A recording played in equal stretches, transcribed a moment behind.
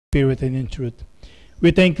spirit and in truth.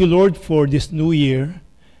 We thank you, Lord, for this new year,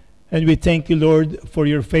 and we thank you, Lord, for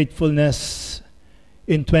your faithfulness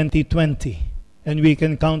in 2020. And we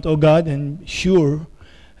can count, O God, and sure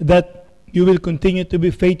that you will continue to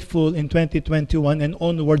be faithful in 2021 and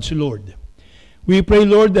onwards, Lord. We pray,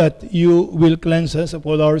 Lord, that you will cleanse us of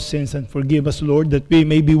all our sins and forgive us, Lord, that we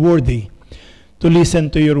may be worthy to listen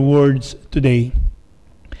to your words today.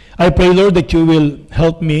 I pray, Lord, that you will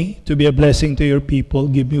help me to be a blessing to your people.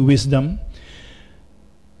 Give me wisdom.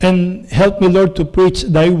 And help me, Lord, to preach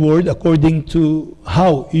thy word according to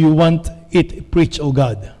how you want it preached, O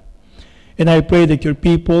God. And I pray that your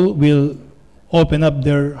people will open up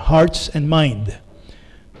their hearts and mind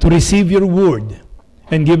to receive your word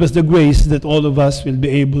and give us the grace that all of us will be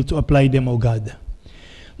able to apply them, O God.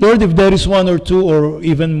 Lord, if there is one or two or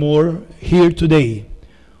even more here today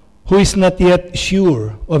who is not yet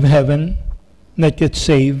sure of heaven, not yet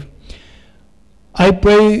saved, I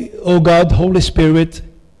pray, O God, Holy Spirit,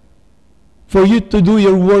 for you to do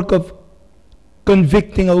your work of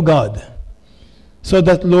convicting, O God, so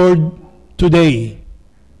that, Lord, today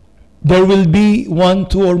there will be one,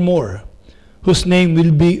 two, or more whose name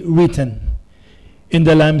will be written in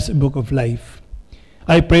the Lamb's Book of Life.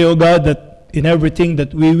 I pray, O God, that in everything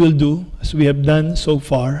that we will do, as we have done so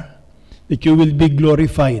far, that you will be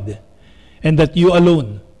glorified and that you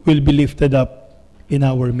alone will be lifted up in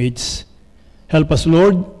our midst. Help us,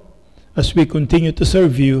 Lord, as we continue to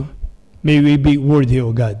serve you. May we be worthy,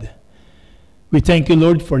 O God. We thank you,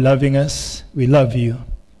 Lord, for loving us. We love you.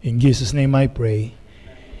 In Jesus' name I pray.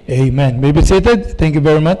 Amen. May be seated. Thank you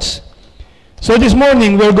very much. So this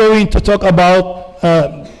morning we're going to talk about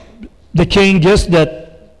the changes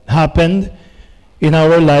that happened in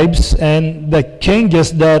our lives and the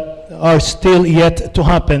changes that are still yet to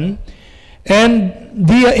happen, and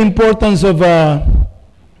the importance of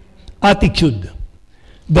attitude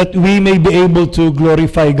that we may be able to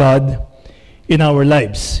glorify God in our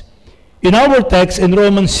lives. In our text in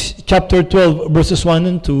Romans chapter 12 verses 1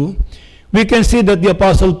 and 2, we can see that the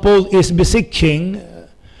Apostle Paul is beseeching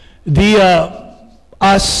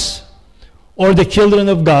us or the children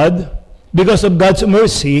of God, because of God's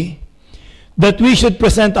mercy, that we should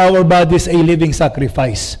present our bodies a living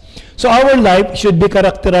sacrifice. So our life should be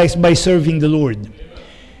characterized by serving the Lord.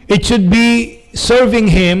 It should be serving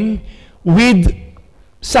Him with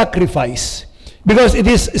sacrifice, because it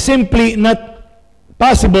is simply not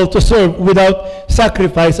possible to serve without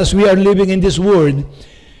sacrifice as we are living in this world.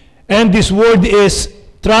 And this world is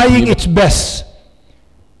trying its best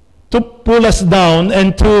to pull us down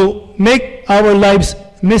and to make our lives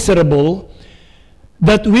miserable,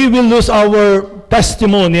 that we will lose our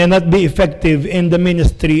testimony and not be effective in the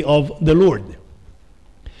ministry of the Lord.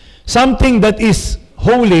 Something that is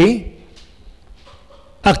holy,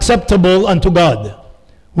 acceptable unto God,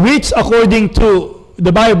 which according to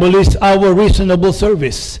the Bible is our reasonable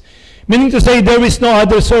service. Meaning to say, there is no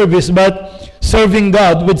other service but serving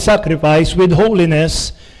God with sacrifice, with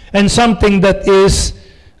holiness, and something that is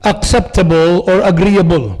acceptable or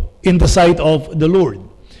agreeable in the sight of the Lord.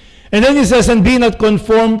 And then he says, and be not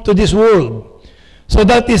conformed to this world. So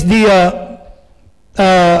that is the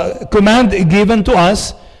command given to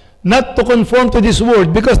us, not to conform to this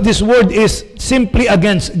world, because this world is simply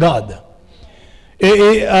against God.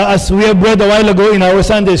 As we have read a while ago in our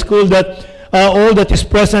Sunday school, that all that is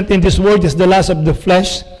present in this world is the lust of the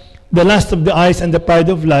flesh, the lust of the eyes, and the pride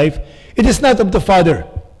of life. It is not of the Father,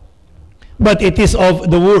 but it is of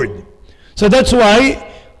the Word. So that's why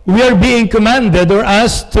we are being commanded or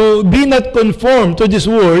asked to be not conformed to this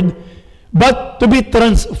world, but to be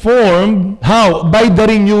transformed. How? By the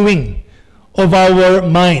renewing of our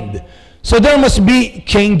mind. So there must be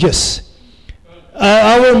changes.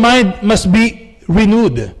 Our mind must be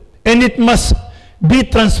renewed, and it must be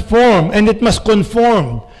transformed, and it must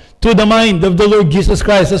conform to the mind of the Lord Jesus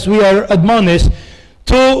Christ, as we are admonished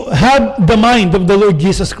to have the mind of the Lord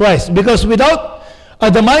Jesus Christ. Because without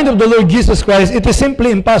the mind of the Lord Jesus Christ, it is simply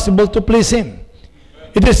impossible to please Him.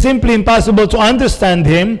 It is simply impossible to understand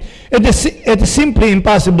Him. It is simply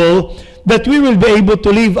impossible that we will be able to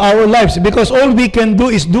live our lives, because all we can do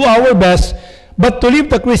is do our best. But to live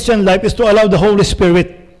the Christian life is to allow the Holy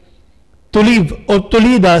Spirit to live or to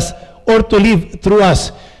lead us or to live through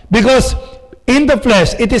us. Because in the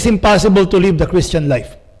flesh, it is impossible to live the Christian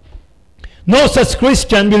life. No such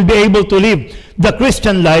Christian will be able to live the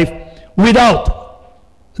Christian life without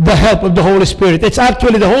the help of the Holy Spirit. It's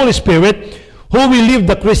actually the Holy Spirit who will live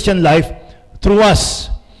the Christian life through us.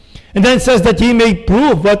 And then it says that He may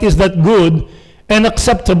prove what is that good and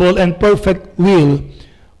acceptable and perfect will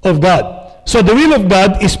of God. So the will of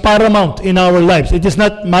God is paramount in our lives. It is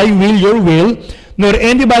not my will, your will, nor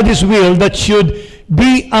anybody's will that should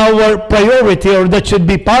be our priority or that should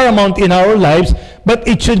be paramount in our lives, but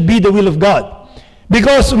it should be the will of God.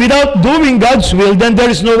 Because without doing God's will, then there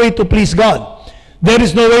is no way to please God. There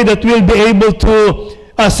is no way that we'll be able to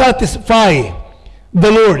satisfy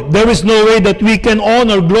the Lord. There is no way that we can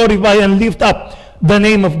honor, glorify, and lift up the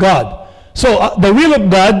name of God. So the will of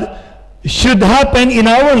God should happen in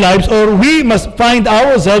our lives, or we must find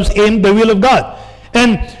ourselves in the will of God.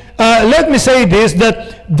 And let me say this,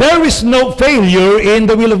 that there is no failure in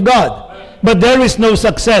the will of God, but there is no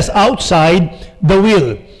success outside the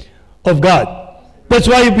will of God. That's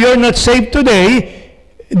why if you're not saved today,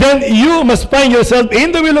 then you must find yourself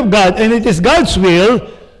in the will of God, and it is God's will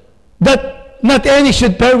that not any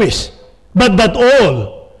should perish, but that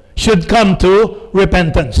all should come to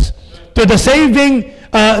repentance, to the saving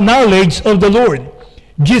knowledge of the Lord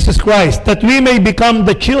Jesus Christ, that we may become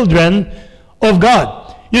the children of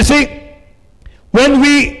God. You see, when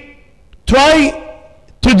we try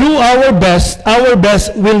to do our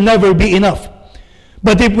best will never be enough.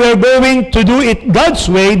 But if we're going to do it God's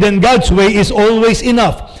way, then God's way is always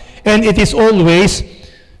enough, and it is always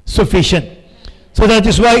sufficient. So that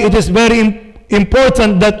is why it is very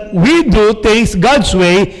important that we do things God's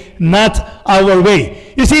way, not our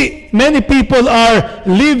way. You see, many people are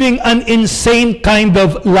living an insane kind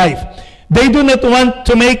of life. They do not want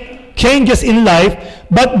to make changes in life,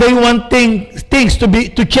 but they want things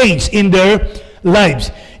to change in their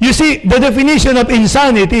lives. You see, the definition of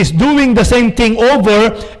insanity is doing the same thing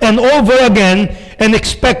over and over again and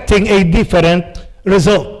expecting a different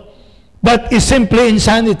result. That is simply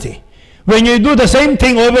insanity. When you do the same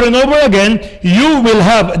thing over and over again, you will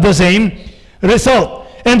have the same result.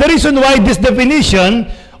 And the reason why this definition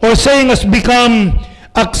or saying has become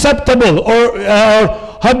acceptable or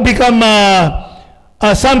have become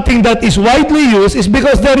something that is widely used is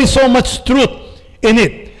because there is so much truth in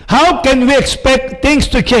it. How can we expect things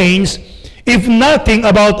to change if nothing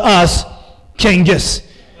about us changes?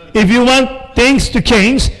 If you want things to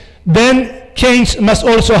change, then change must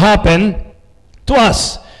also happen to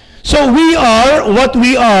us. So we are what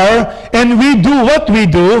we are, and we do what we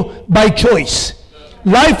do by choice.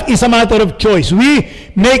 Life is a matter of choice. We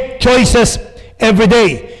make choices every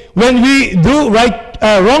day. When we do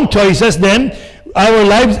wrong choices, then our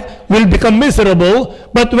lives will become miserable.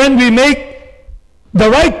 But when we make the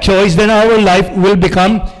right choice, then our life will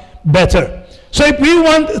become better. So if we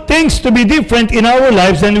want things to be different in our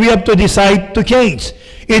lives, then we have to decide to change.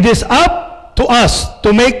 It is up to us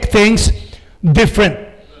to make things different.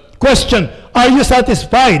 Question, are you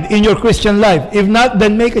satisfied in your Christian life? If not,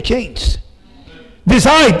 then make a change.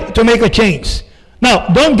 Decide to make a change. Now,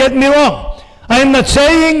 don't get me wrong. I am not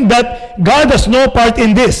saying that God has no part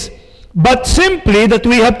in this, but simply that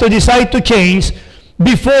we have to decide to change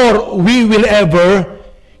before we will ever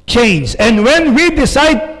change. And when we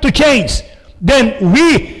decide to change, then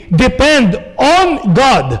we depend on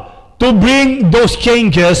God to bring those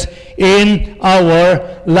changes in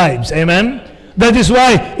our lives. Amen? That is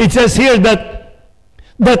why it says here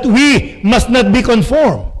that we must not be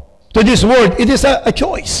conformed to this world. It is a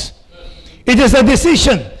choice. It is a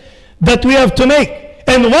decision that we have to make.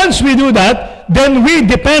 And once we do that, then we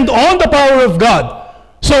depend on the power of God,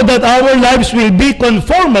 so that our lives will be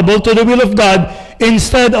conformable to the will of God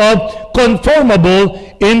instead of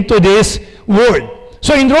conformable into this world.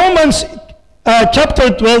 So in Romans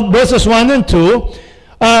chapter 12, verses 1 and 2,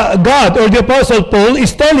 God, or the Apostle Paul,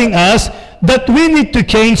 is telling us that we need to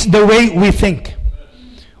change the way we think.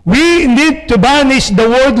 We need to banish the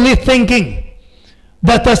worldly thinking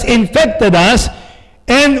that has infected us.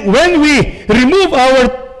 And when we remove our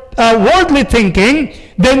worldly thinking,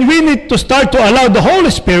 then we need to start to allow the Holy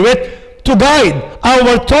Spirit to guide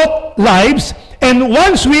our thought lives. And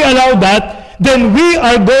once we allow that, then we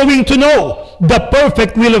are going to know the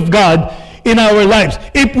perfect will of God in our lives.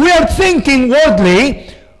 If we are thinking worldly,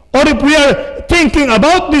 or if we are thinking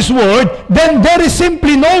about this world, then there is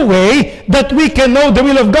simply no way that we can know the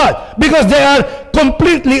will of God, because they are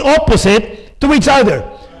completely opposite to each other.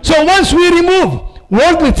 So once we remove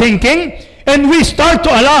worldly thinking and we start to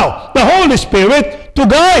allow the Holy Spirit to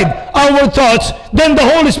guide our thoughts, then the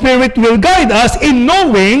Holy Spirit will guide us in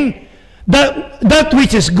knowing that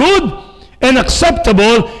which is good and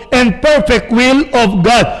acceptable and perfect will of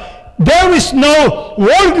God. There is no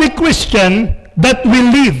worldly Christian that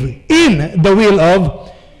will live in the will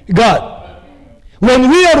of God. When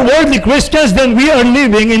we are worldly Christians, then we are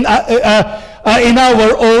living in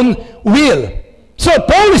our own will. So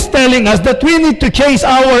Paul is telling us that we need to change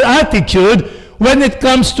our attitude when it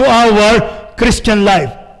comes to our Christian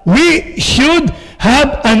life. We should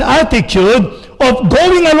have an attitude of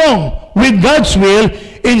going along with God's will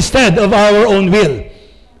instead of our own will.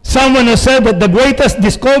 Someone has said that the greatest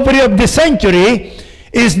discovery of the century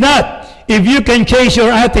is not if you can change your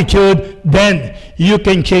attitude, then you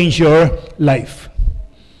can change your life.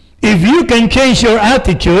 If you can change your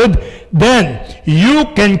attitude, then you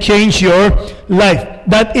can change your life.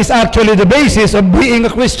 That is actually the basis of being a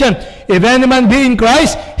Christian. If any man be in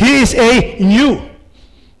Christ, he is a new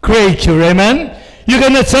creature. Amen? You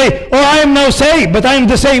cannot say, oh, I am now saved, but I am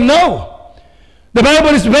the same. No. The Bible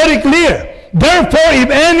is very clear. Therefore, if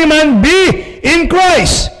any man be in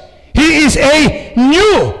Christ, he is a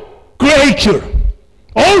new creature.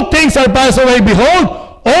 All things are passed away.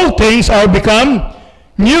 Behold, all things are become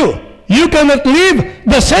new. You cannot live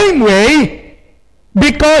the same way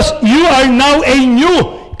because you are now a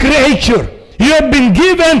new creature. You have been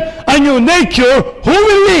given a new nature who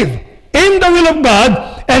will live in the will of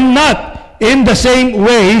God and not in the same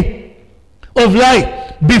way of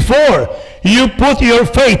life before you put your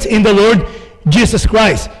faith in the Lord Jesus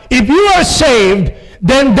Christ. If you are saved,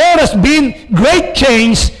 then there has been great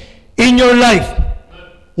change in your life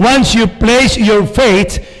once you place your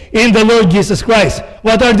faith in the Lord Jesus Christ.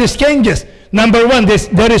 What are these changes? Number one,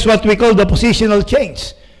 there is what we call the positional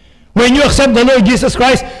change. When you accept the Lord Jesus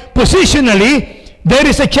Christ, positionally, there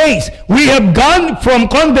is a change. We have gone from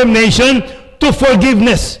condemnation to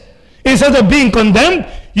forgiveness. Instead of being condemned,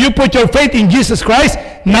 you put your faith in Jesus Christ.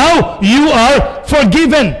 Now you are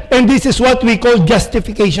forgiven. And this is what we call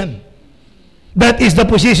justification. That is the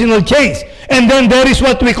positional change. And then there is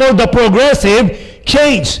what we call the progressive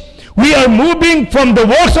change. We are moving from the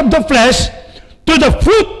works of the flesh to the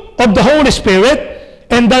fruit of the Holy Spirit,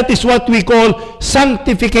 and that is what we call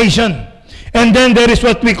sanctification. And then there is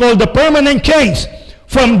what we call the permanent change,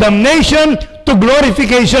 from damnation to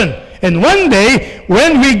glorification. And one day,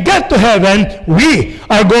 when we get to heaven, we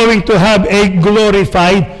are going to have a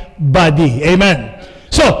glorified body. Amen.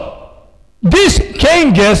 So, these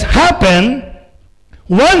changes happen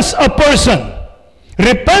once a person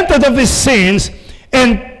repented of his sins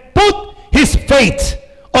and put his faith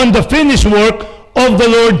on the finished work of the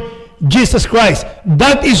Lord Jesus Christ.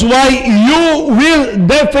 That is why you will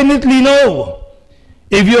definitely know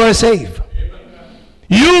if you are saved.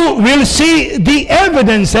 You will see the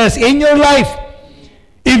evidences in your life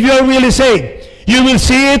if you are really saved. You will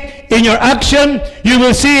see it in your action. You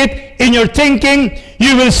will see it in your thinking.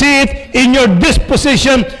 You will see it in your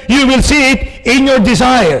disposition. You will see it in your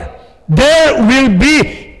desire. There will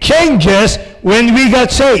be changes when we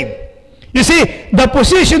got saved. You see, the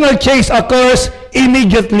positional change occurs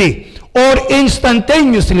immediately or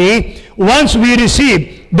instantaneously once we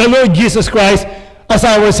receive the Lord Jesus Christ as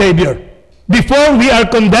our Savior. Before we are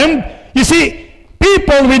condemned, you see,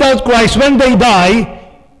 people without Christ, when they die,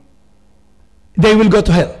 they will go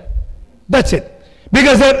to hell. That's it.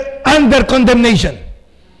 Because they're under condemnation.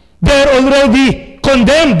 They're already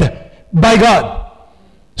condemned by God.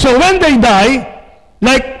 So when they die,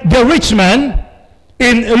 like the rich man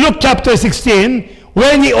in Luke chapter 16,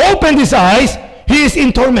 when he opened his eyes, he is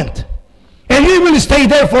in torment. And he will stay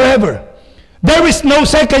there forever. There is no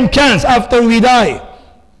second chance after we die.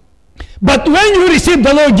 But when you receive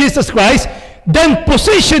the Lord Jesus Christ, then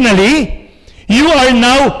positionally, you are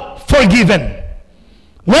now forgiven.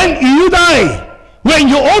 When you die, when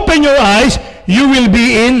you open your eyes, you will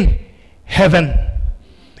be in heaven.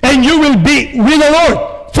 And you will be with the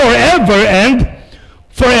Lord forever and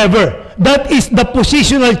forever. That is the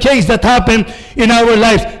positional change that happened in our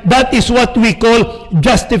lives. That is what we call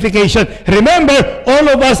justification. Remember, all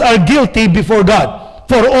of us are guilty before God.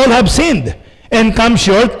 For all have sinned and come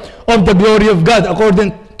short of the glory of God,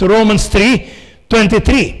 according to Romans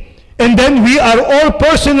 3:23. And then we are all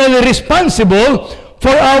personally responsible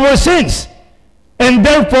for our sins. And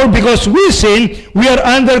therefore, because we sin, we are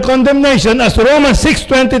under condemnation, as Romans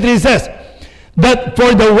 6:23 says, that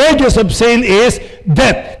for the wages of sin is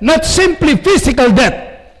death. Not simply physical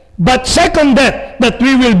death, but second death, that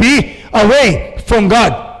we will be away from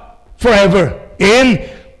God forever in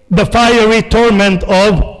the fiery torment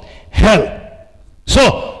of hell.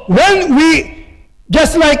 So,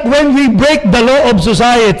 just like when we break the law of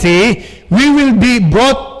society, we will be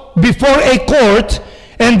brought before a court,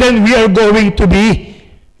 and then we are going to be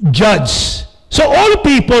judged. So all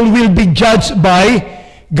people will be judged by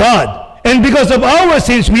God. And because of our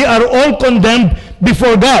sins, we are all condemned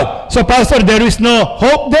before God. So, Pastor, there is no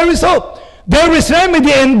hope. There is hope. There is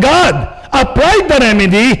remedy, and God applied the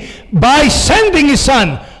remedy by sending His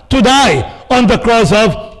Son to die on the cross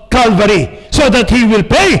of Calvary, so that He will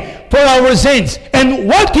pay for our sins. And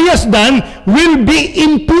what He has done will be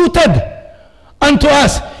imputed unto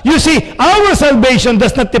us. You see, our salvation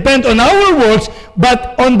does not depend on our works,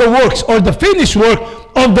 but on the works or the finished work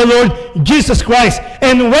of the Lord Jesus Christ.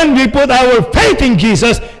 And when we put our faith in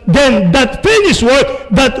Jesus, then that finished work,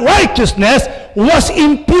 that righteousness was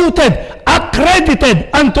imputed, accredited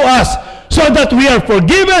unto us, so that we are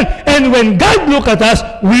forgiven, and when God look at us,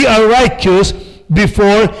 we are righteous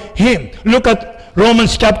before Him. Look at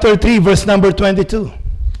Romans chapter 3, verse number 22.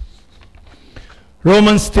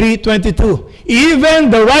 Romans 3:22.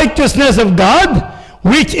 Even the righteousness of God,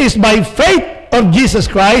 which is by faith of Jesus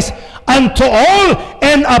Christ, unto all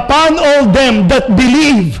and upon all them that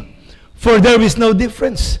believe. For there is no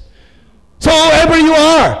difference. So whoever you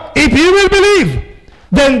are, if you will believe,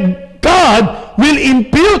 then God will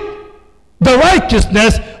impute the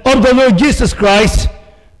righteousness of the Lord Jesus Christ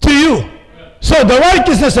to you. So the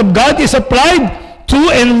righteousness of God is applied to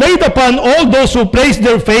and laid upon all those who place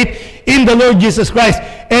their faith in the Lord Jesus Christ.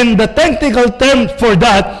 And the technical term for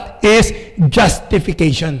that is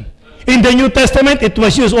justification. In the New Testament, it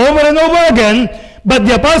was used over and over again, but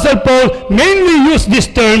the Apostle Paul mainly used this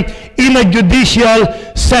term in a judicial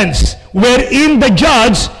sense, wherein the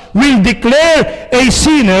judge will declare a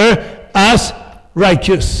sinner as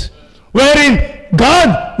righteous, wherein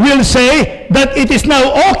God will say that it is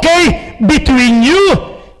now okay between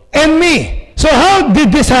you and me. So how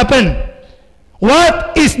did this happen?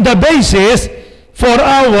 What is the basis for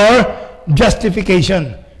our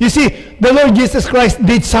justification? You see, the Lord Jesus Christ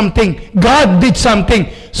did something. God did something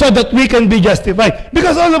so that we can be justified.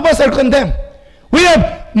 Because all of us are condemned. We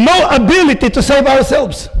have no ability to save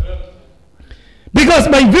ourselves. Because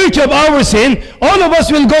by virtue of our sin, all of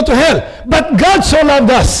us will go to hell. But God so loved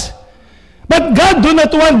us. But God do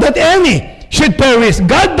not want that any should perish.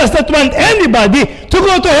 God does not want anybody to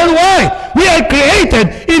go to hell. Why? We are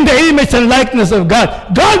created in the image and likeness of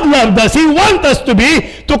God. God loved us. He wants us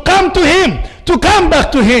to come to Him, to come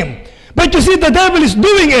back to Him. But you see, the devil is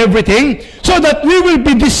doing everything so that we will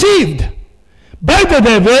be deceived by the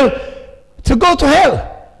devil to go to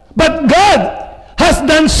hell. But God has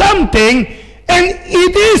done something, and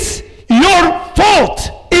it is your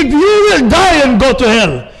fault if you will die and go to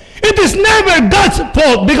hell. It is never God's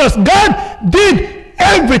fault, because God did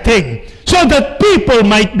everything so that people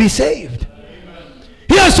might be saved. Amen.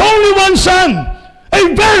 He has only one Son,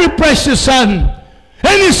 a very precious Son,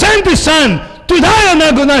 and He sent His Son to die an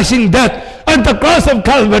agonizing death at the cross of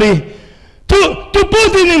Calvary, to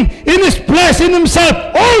put in His place, in Himself,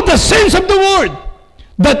 all the sins of the world,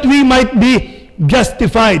 that we might be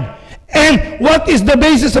justified. And what is the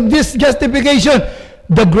basis of this justification?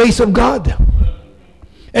 The grace of God.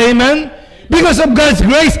 Amen? Because of God's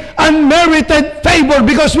grace, unmerited favor,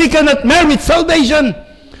 because we cannot merit salvation.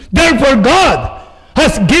 Therefore, God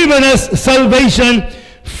has given us salvation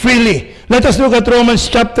freely. Let us look at Romans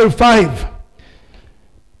chapter 5,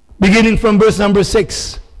 beginning from verse number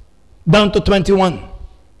 6 down to 21.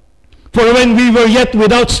 For when we were yet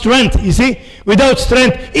without strength, you see, without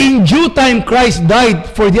strength, in due time Christ died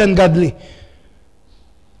for the ungodly.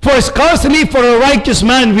 For scarcely for a righteous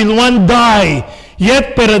man will one die,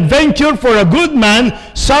 yet peradventure for a good man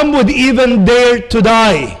some would even dare to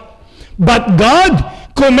die. But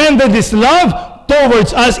God commended His love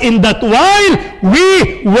towards us in that while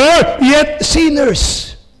we were yet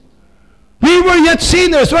sinners, we were yet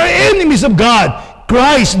sinners, we are enemies of God,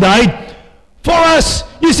 Christ died for us.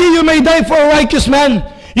 You see, you may die for a righteous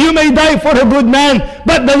man, you may die for a good man,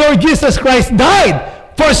 but the Lord Jesus Christ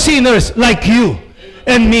died for sinners like you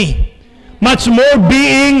and me. Much more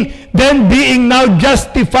being now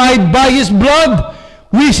justified by His blood,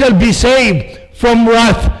 we shall be saved from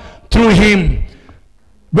wrath through Him.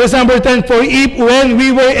 Verse number 10, for if when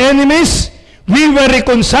we were enemies, we were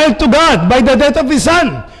reconciled to God by the death of His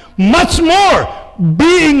Son, much more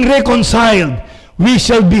being reconciled, we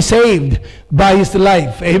shall be saved by His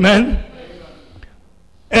life. Amen?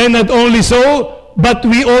 And not only so, but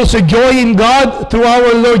we also joy in God through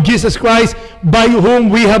our Lord Jesus Christ, by whom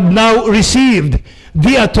we have now received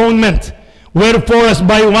the atonement. Wherefore, as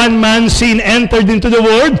by one man sin entered into the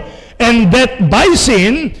world, and death by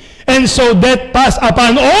sin, and so death passed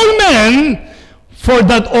upon all men, for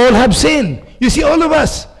that all have sinned. You see, all of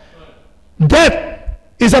us, death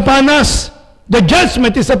is upon us. The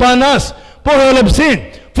judgment is upon us, for all have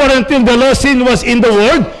sinned. For until the law, sin was in the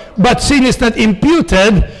world, but sin is not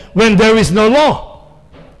imputed when there is no law.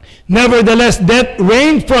 Nevertheless, death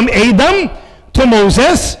reigned from Adam to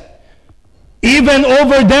Moses, even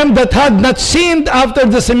over them that had not sinned after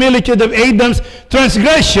the similitude of Adam's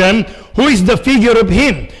transgression, who is the figure of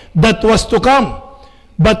him that was to come.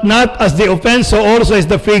 But not as the offense, so also is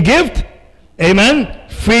the free gift. Amen?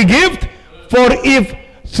 Free gift. For if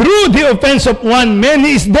through the offense of one,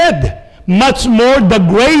 many is dead. Much more the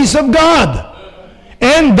grace of God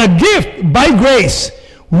and the gift by grace,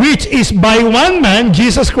 which is by one man,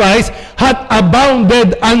 Jesus Christ, hath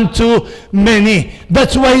abounded unto many.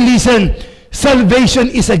 That's why, listen, salvation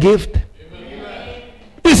is a gift. Amen.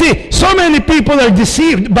 You see, so many people are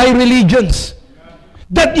deceived by religions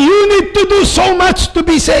that you need to do so much to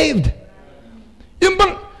be saved. Yung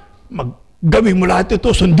bang, gawin mo lahat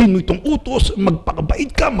ito, sundin mo itong utos, magpakabait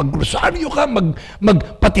ka, magrosaryo ka,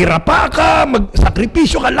 magpatira pa ka,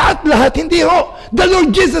 magsakripisyo ka, lahat. Hindi ho. The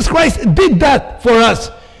Lord Jesus Christ did that for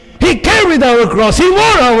us. He carried our cross. He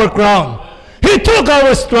wore our crown. He took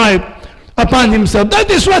our stripe upon himself.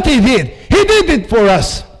 That is what he did. He did it for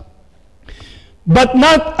us. But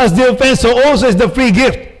not as the offense, so also is the free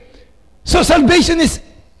gift. So salvation is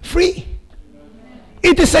free.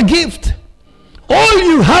 It is a gift. All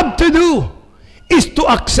you have to do is to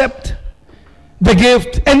accept the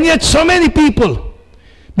gift. And yet so many people,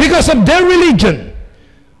 because of their religion,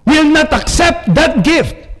 will not accept that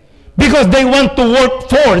gift because they want to work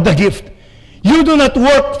for the gift. You do not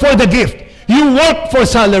work for the gift. You work for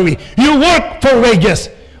salary. You work for wages.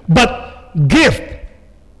 But gift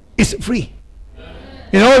is free.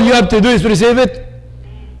 And all you have to do is receive it.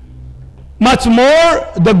 Much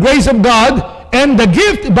more the grace of God and the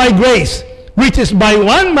gift by grace, which is by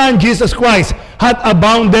one man, Jesus Christ, hath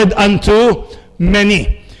abounded unto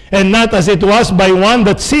many. And not as it was by one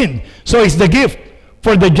that sinned. So is the gift.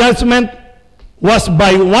 For the judgment was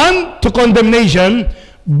by one to condemnation,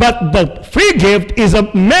 but the free gift is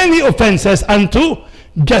of many offenses unto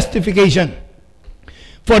justification.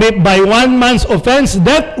 For if by one man's offense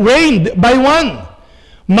death reigned by one,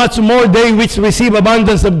 much more they which receive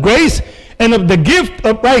abundance of grace and of the gift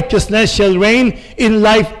of righteousness shall reign in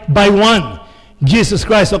life by one, Jesus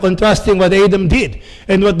Christ. So contrasting what Adam did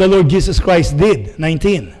and what the Lord Jesus Christ did.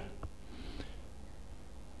 19.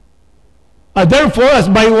 Therefore, as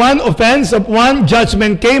by one offense of one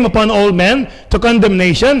judgment came upon all men to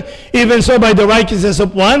condemnation, even so by the righteousness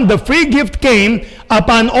of one the free gift came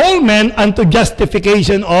upon all men unto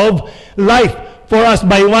justification of life. For as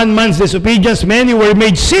by one man's disobedience many were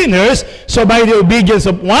made sinners, so by the obedience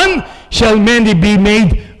of one shall many be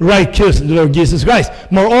made righteous. The Lord Jesus Christ.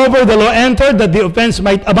 Moreover, the law entered that the offense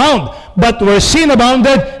might abound. But where sin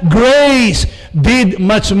abounded, grace did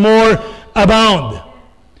much more abound.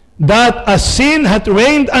 That as sin hath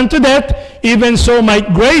reigned unto death, even so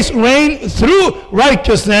might grace reign through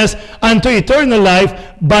righteousness unto eternal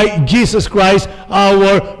life by Jesus Christ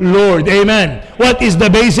our Lord. Amen. What is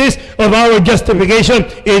the basis of our justification?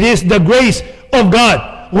 It is the grace of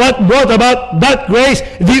God. What brought about that grace?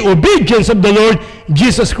 The obedience of the Lord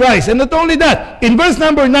Jesus Christ. And not only that, in verse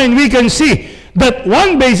number 9, we can see that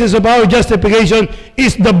one basis of our justification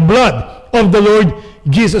is the blood of the Lord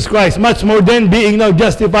Jesus Christ. Much more than being now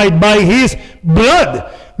justified by his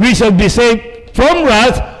blood, we shall be saved from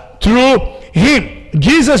wrath through him.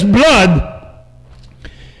 Jesus' blood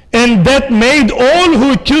and that made all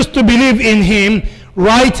who choose to believe in him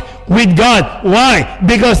right with God. Why?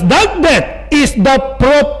 Because that death is the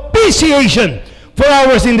propitiation for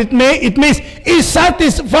our sin. It means is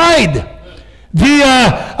satisfied.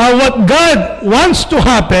 What God wants to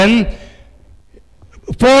happen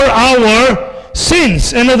for our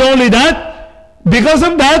sins. And not only that, because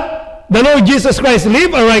of that, the Lord Jesus Christ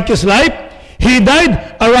lived a righteous life. He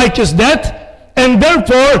died a righteous death. And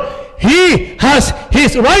therefore, he has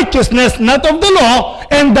his righteousness, not of the law,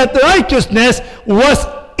 and that righteousness was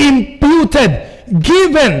imputed,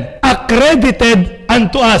 given, accredited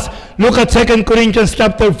unto us. Look at 2 Corinthians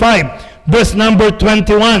chapter 5, verse number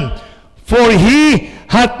 21. For he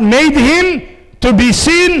hath made him to be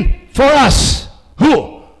sin for us.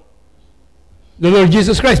 Who? The Lord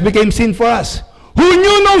Jesus Christ became sin for us. Who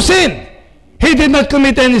knew no sin? He did not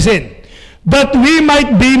commit any sin. That we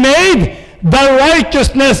might be made the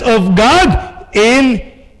righteousness of God in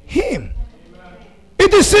him.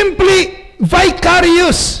 It is simply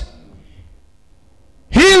vicarious.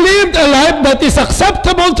 He lived a life that is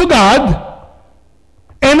acceptable to God,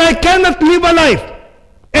 and I cannot live a life,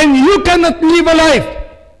 and you cannot live a life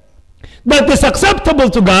that is acceptable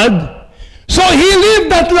to God. So he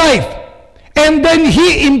lived that life, and then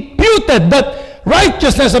he imputed that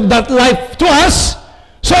righteousness of that life to us,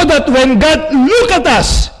 so that when God look at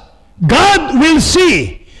us, God will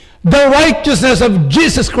see the righteousness of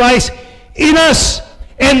Jesus Christ in us,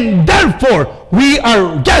 and therefore we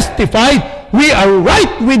are justified, we are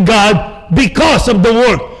right with God because of the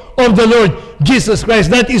work of the Lord Jesus Christ.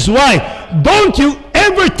 That is why, don't you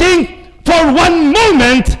ever think for one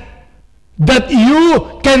moment that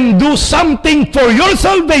you can do something for your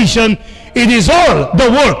salvation It is all the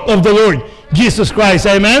work of the Lord Jesus Christ.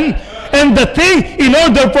 Amen? And the thing, in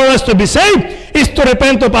order for us to be saved, is to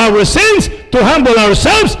repent of our sins, to humble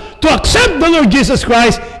ourselves, to accept the Lord Jesus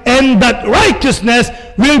Christ, and that righteousness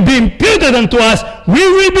will be imputed unto us. We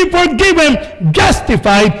will be forgiven,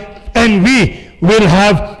 justified, and we will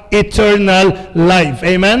have eternal life.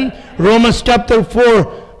 Amen? Romans chapter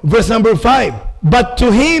 4, verse number 5. But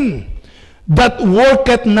to him that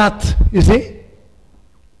worketh not, you see?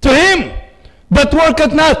 To him that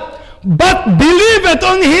worketh not, but believeth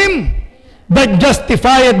on him that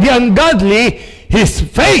justifieth the ungodly, his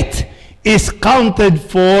faith is counted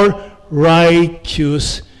for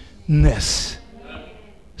righteousness.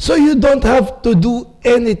 So you don't have to do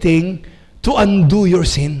anything to undo your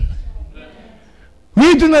sin.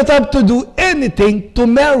 We do not have to do anything to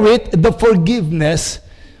merit the forgiveness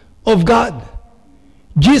of God.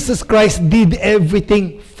 Jesus Christ did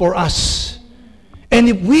everything for us. And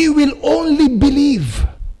if we will only believe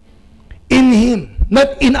in him,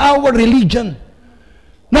 not in our religion,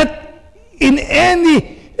 not in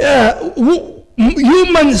any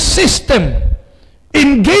human system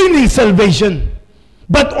in gaining salvation,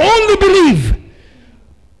 but only believe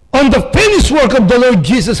on the finished work of the Lord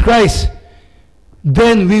Jesus Christ,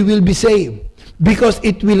 then we will be saved, because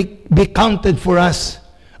it will be counted for us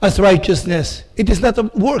as righteousness. It is not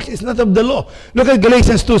of works, it's not of the law. Look at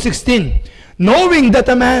Galatians 2:16. Knowing that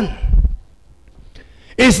a man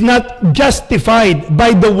is not justified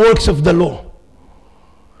by the works of the law.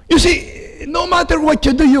 You see, no matter what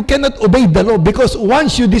you do, you cannot obey the law, because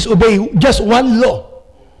once you disobey just one law,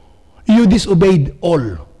 you disobeyed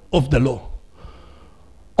all of the law.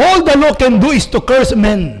 All the law can do is to curse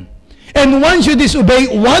men. And once you disobey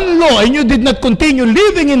one law and you did not continue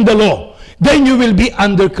living in the law, then you will be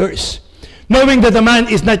under curse. Knowing that a man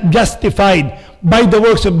is not justified by the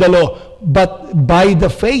works of the law, but by the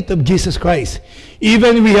faith of Jesus Christ.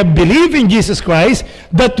 Even we have believed in Jesus Christ,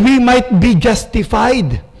 that we might be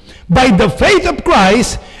justified by the faith of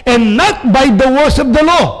Christ, and not by the works of the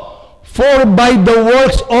law. For by the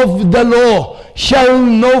works of the law shall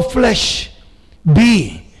no flesh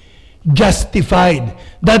be justified.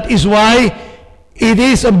 That is why it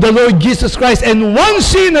is of the Lord Jesus Christ. And once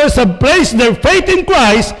sinners have placed their faith in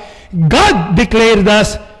Christ, God declared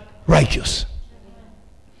us righteous.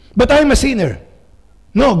 But I'm a sinner.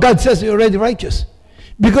 No, God says you're already righteous,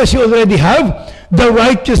 because you already have the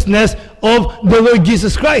righteousness of the Lord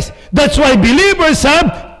Jesus Christ. That's why believers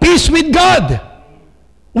have peace with God.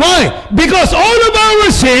 Why? Because all of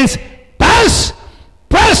our sins, past,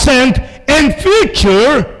 present, and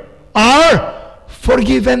future, are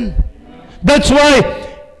forgiven. That's why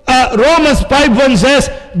Romans 5:1 says,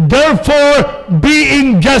 therefore,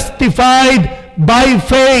 being justified by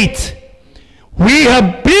faith, we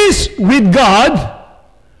have peace with God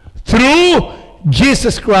through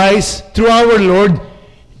Jesus Christ, through our Lord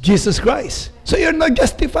Jesus Christ. So you're not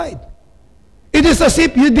justified. It is as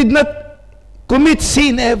if you did not commit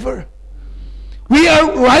sin ever. We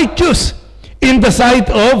are righteous in the sight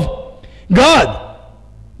of God.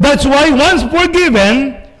 That's why once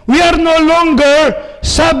forgiven, we are no longer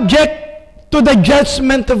subject to the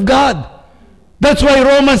judgment of God. That's why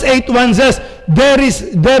Romans 8:1 says, there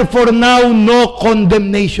is therefore now no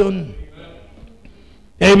condemnation.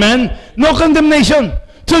 Amen? No condemnation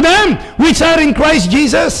to them which are in Christ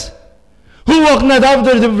Jesus, who walk not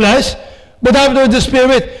after the flesh, but after the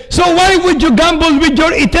Spirit. So why would you gamble with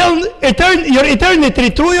your eternity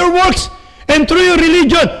through your works and through your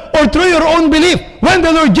religion or through your own belief, when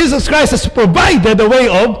the Lord Jesus Christ has provided a way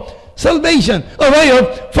of salvation, a way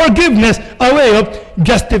of forgiveness, a way of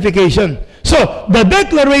justification? So the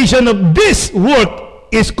declaration of this work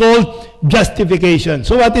is called justification.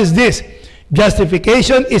 So what is this?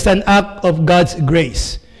 Justification is an act of God's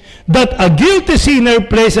grace, that a guilty sinner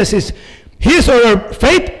places his or her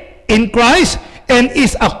faith in Christ and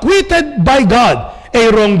is acquitted by God. A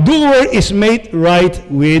wrongdoer is made right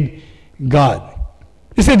with God.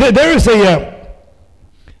 You see, there is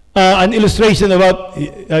an illustration about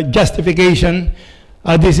justification.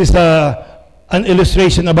 This is an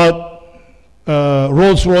illustration about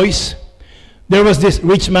Rolls Royce. There was this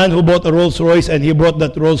rich man who bought a Rolls Royce, and he brought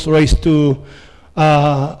that Rolls Royce to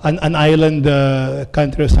an island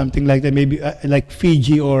country or something like that, maybe like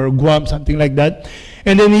Fiji or Guam, something like that.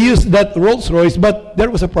 And then he used that Rolls Royce, but there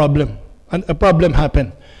was a problem. And a problem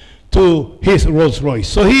happened to his Rolls Royce.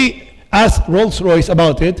 So he asked Rolls Royce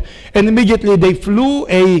about it, and immediately they flew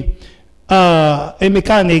a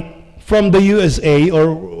mechanic from the USA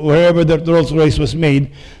or wherever the Rolls Royce was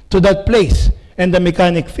made to that place. And the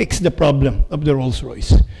mechanic fixed the problem of the Rolls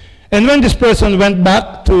Royce. And when this person went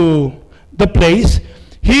back to the place,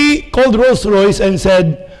 He called Rolls-Royce and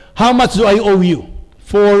said, how much do I owe you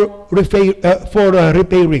for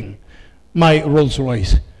repairing my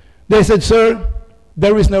Rolls-Royce? They said, sir,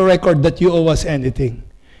 there is no record that you owe us anything.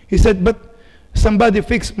 He said, but somebody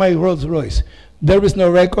fixed my Rolls-Royce. There is no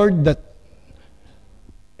record that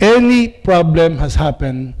any problem has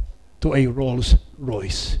happened to a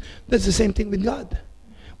Rolls-Royce. That's the same thing with God.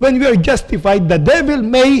 When we are justified, the devil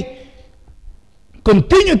may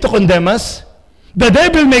continue to condemn us. The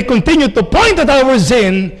devil may continue to point at our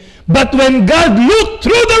sin. But when God looks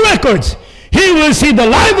through the records, he will see the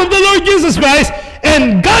life of the Lord Jesus Christ,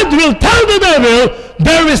 and God will tell the devil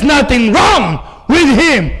there is nothing wrong with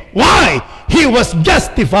him. Why? He was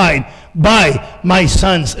justified by my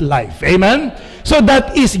son's life. Amen? So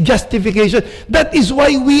that is justification. That is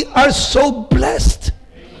why we are so blessed.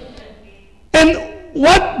 And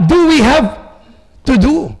what do we have to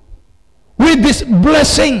do with this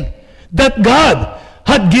blessing that God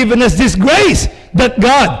had given us, this grace that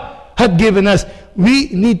God had given us? We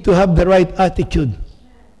need to have the right attitude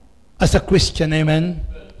as a Christian, amen,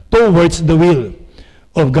 towards the will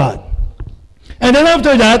of God. And then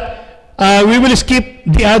after that, we will skip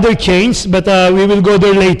the other chains, but we will go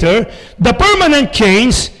there later. The permanent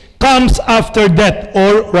chains comes after death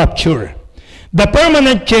or rapture. The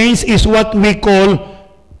permanent chains is what we call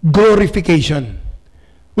glorification.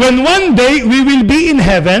 When one day we will be in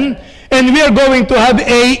heaven and we are going to have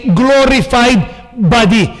a glorified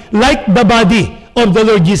body, like the body of the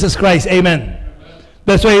Lord Jesus Christ. Amen.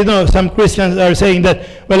 That's why, some Christians are saying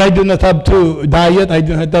that, well, I do not have to diet, I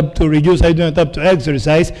do not have to reduce, I do not have to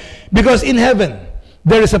exercise, because in heaven,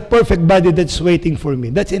 there is a perfect body that's waiting for me.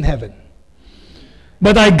 That's in heaven.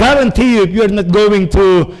 But I guarantee you, if you're not going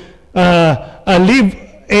to live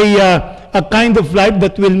a kind of life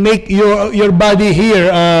that will make your body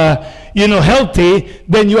here, healthy,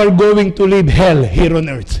 then you are going to live hell here on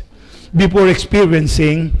earth before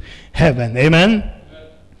experiencing heaven. Amen?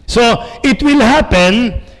 So, it will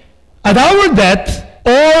happen at our death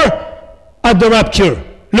or at the rapture.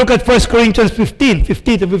 Look at 1 Corinthians 15,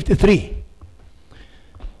 50 to 53.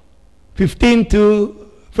 1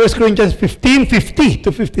 Corinthians 15, 50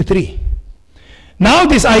 to 53. Now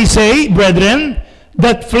this I say, brethren,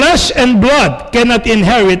 that flesh and blood cannot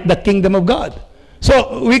inherit the kingdom of God.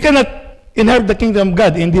 So, we cannot inherit the kingdom of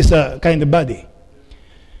God in this kind of body.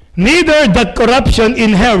 Neither that corruption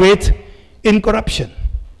inherit incorruption.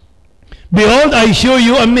 Behold, I show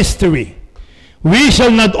you a mystery. We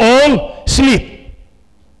shall not all sleep.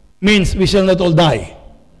 Means we shall not all die.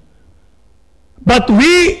 But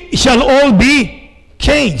we shall all be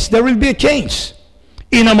changed. There will be a change.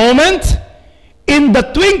 In a moment, in the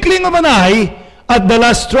twinkling of an eye, at the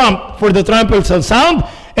last trump, for the trumpet shall sound,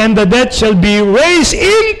 and the dead shall be raised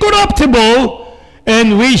incorruptible,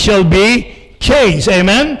 and we shall be changed.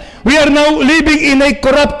 Amen? We are now living in a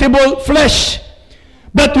corruptible flesh.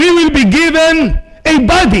 But we will be given a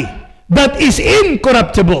body that is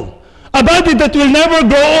incorruptible. A body that will never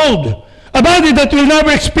grow old. A body that will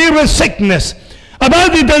never experience sickness. A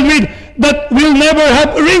body that will never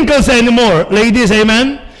have wrinkles anymore. Ladies,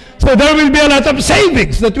 amen? So there will be a lot of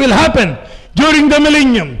savings that will happen during the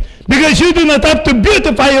millennium. Because you do not have to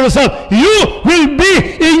beautify yourself. You will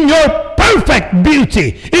be in your perfect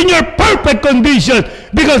beauty, in your perfect condition.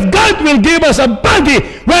 Because God will give us a body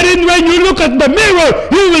wherein when you look at the mirror,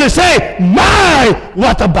 you will say, my,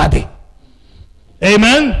 what a body.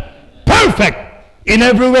 Amen? Perfect in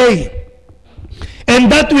every way.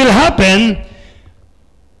 And that will happen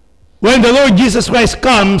when the Lord Jesus Christ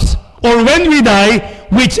comes, or when we die,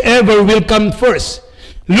 whichever will come first.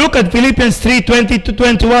 Look at Philippians 3, 20 to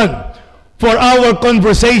 21. For our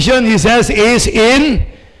conversation, he says, is in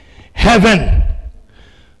heaven,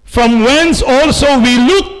 from whence also we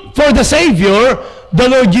look for the Savior, the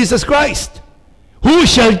Lord Jesus Christ, who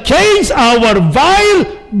shall change our vile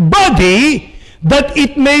body, that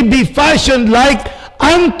it may be fashioned like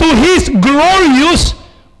unto his glorious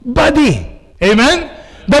body. Amen?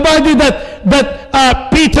 The body that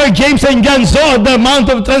Peter, James, and John saw at the Mount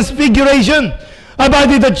of Transfiguration. A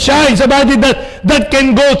body that shines, a body that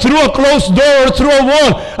can go through a closed door or through a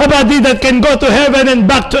wall, a body that can go to heaven and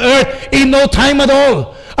back to earth in no time at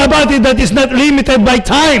all, a body that is not limited by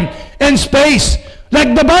time and space,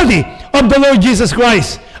 like the body of the Lord Jesus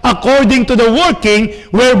Christ, according to the working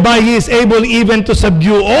whereby he is able even to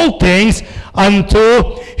subdue all things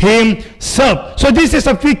unto himself. So this is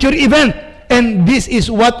a future event, and this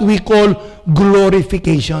is what we call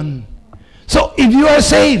glorification. So if you are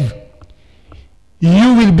saved,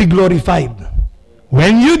 you will be glorified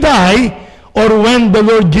when you die or when the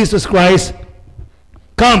Lord Jesus Christ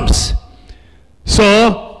comes.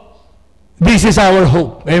 So, This is our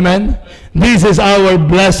hope. Amen? This is our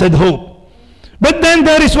blessed hope. But then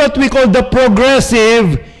there is what we call the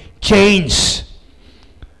progressive change.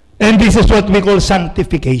 And this is what we call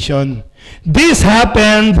sanctification. This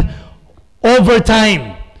happened over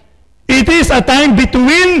time. It is a time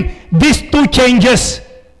between these two changes.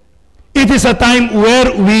 It is a time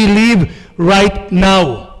where we live right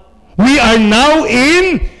now. We are now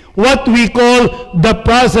in what we call the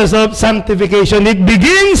process of sanctification. It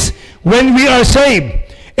begins when we are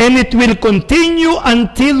saved, and it will continue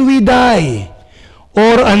until we die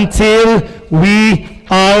or until we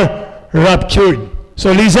are raptured.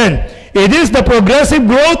 So listen, it is the progressive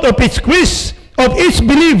growth of each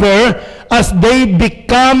believer as they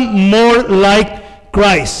become more like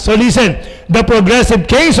Christ. So listen, the progressive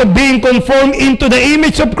case of being conformed into the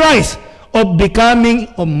image of Christ, of becoming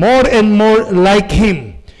more and more like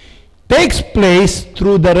Him, takes place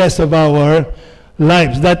through the rest of our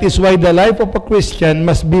lives. That is why the life of a Christian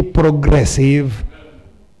must be progressive.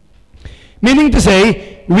 Meaning to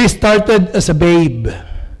say, we started as a babe,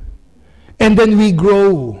 and then we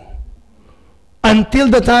grow until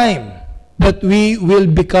the time that we will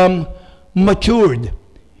become matured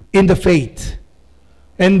in the faith.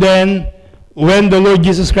 And then when the Lord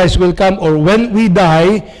Jesus Christ will come, or when we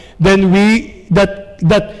die, then that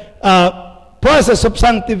process of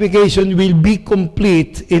sanctification will be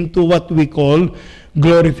complete into what we call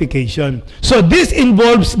glorification. So this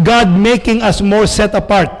involves God making us more set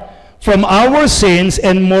apart from our sins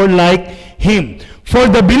and more like Him. For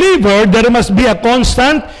the believer, there must be a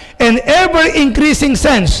constant and ever-increasing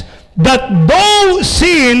sense that though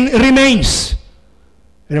sin remains,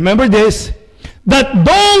 remember this, that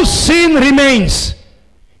though sin remains,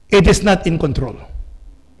 it is not in control.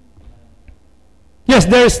 Yes,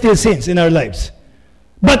 there are still sins in our lives,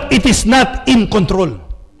 but it is not in control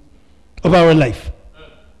of our life.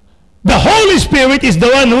 The Holy Spirit is the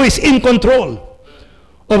one who is in control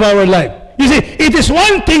of our life. You see, it is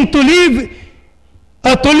one thing to live,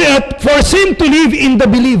 for sin to live in the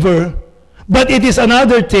believer, but it is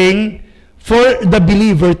another thing for the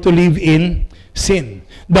believer to live in sin.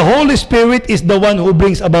 The Holy Spirit is the one who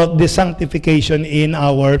brings about the sanctification in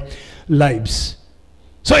our lives.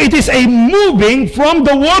 So it is a moving from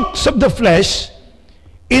the works of the flesh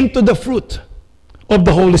into the fruit of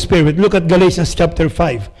the Holy Spirit. Look at Galatians chapter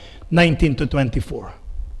 5, 19 to 24.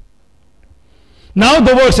 Now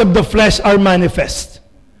the works of the flesh are manifest,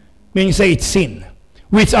 meaning say it's sin,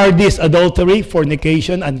 which are these: adultery,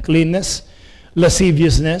 fornication, uncleanness,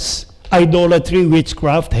 lasciviousness, idolatry,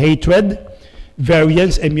 witchcraft, hatred,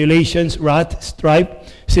 variance, emulations, wrath,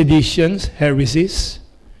 strife, seditions, heresies,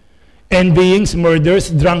 envyings, murders,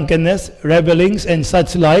 drunkenness, revelings, and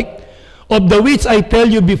such like, of the which I tell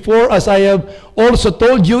you before, as I have also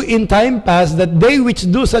told you in time past, that they which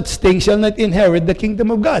do such things shall not inherit the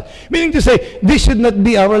kingdom of God. Meaning to say, this should not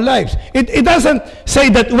be our lives. It doesn't say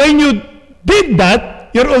that when you did that,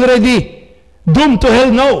 you're already doomed to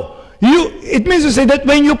hell. No. It means to say that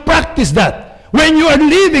when you practice that, when you are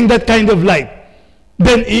living that kind of life,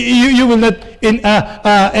 then you will not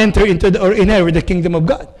enter into or inherit the kingdom of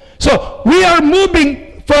God. So we are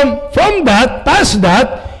moving from that, past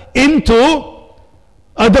that, into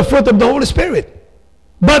the fruit of the Holy Spirit.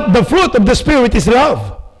 But the fruit of the Spirit is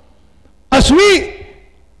love. As we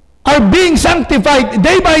are being sanctified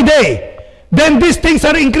day by day, then these things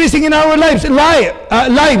are increasing in our lives.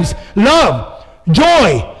 Love,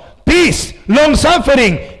 joy, peace,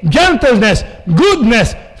 long-suffering, gentleness,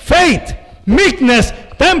 goodness, faith, meekness,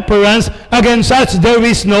 temperance. Against such there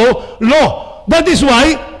is no law. That is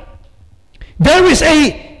why there is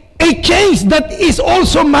a change that is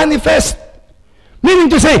also manifest. Meaning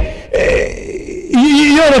to say,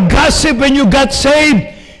 you're a gossip when you got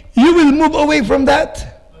saved, you will move away from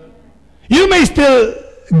that. You may still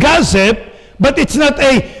gossip, but it's not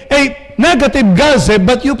a negative gossip,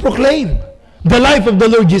 but you proclaim the life of the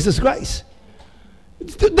Lord Jesus Christ.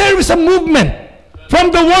 There is a movement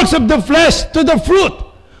from the works of the flesh to the fruit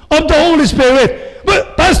of the Holy Spirit.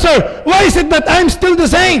 But Pastor, why is it that I'm still the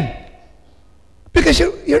same? Because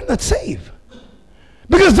you're not saved.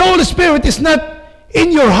 Because the Holy Spirit is not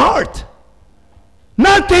in your heart.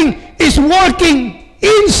 Nothing is working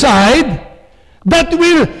inside that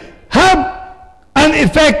will have an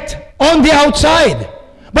effect on the outside.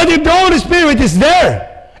 But if the Holy Spirit is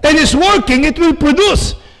there and is working, it will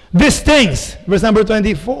produce these things. Verse number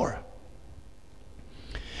 24.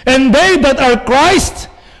 And they that are Christ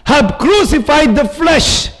have crucified the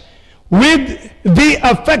flesh with the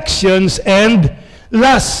affections and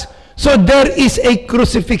lusts. So there is a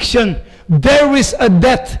crucifixion. There is a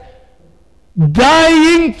death.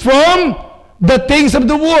 Dying from the things of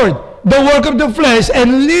the world. the work of the flesh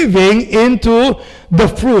and living into the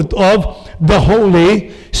fruit of the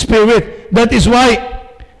Holy Spirit. That is why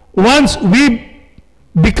once we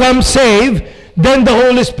become saved, then the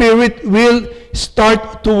Holy Spirit will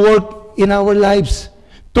start to work in our lives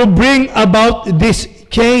to bring about this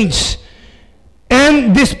change.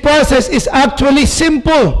 And this process is actually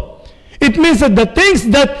simple. It means that the things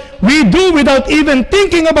that we do without even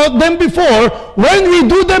thinking about them before, when we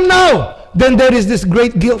do them now, then there is this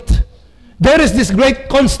great guilt. There is this great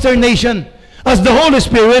consternation as the Holy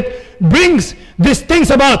Spirit brings these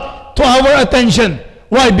things about to our attention.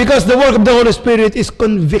 Why? Because the work of the Holy Spirit is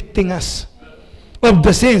convicting us of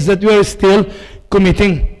the sins that we are still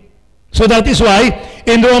committing. So that is why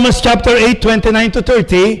in Romans chapter 8, 29 to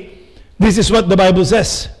 30, this is what the Bible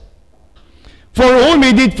says. For whom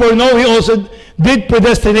he did foreknow, he also did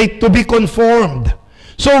predestinate to be conformed.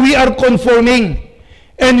 So we are conforming.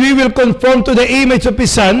 And we will conform to the image of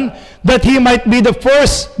his Son, that he might be the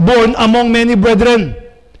firstborn among many brethren.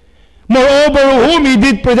 Moreover, whom he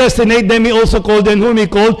did predestinate, them he also called, and whom he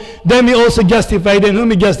called, them he also justified, and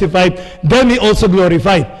whom he justified, them he also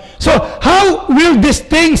glorified. So how will these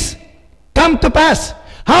things come to pass?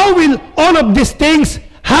 How will all of these things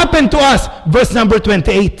happen to us? Verse number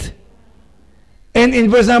 28. And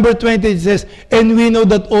in verse number 20 it says, and we know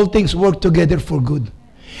that all things work together for good.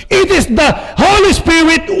 It is the Holy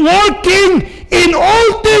Spirit working in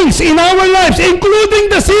all things in our lives, including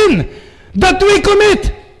the sin that we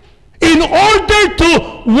commit, in order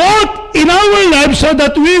to work in our lives so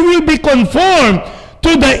that we will be conformed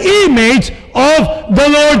to the image of the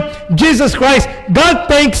Lord Jesus Christ. God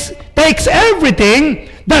takes everything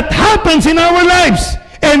that happens in our lives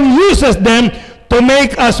and uses them to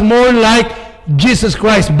make us more like Jesus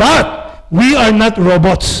Christ. But we are not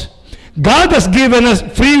robots. God has given us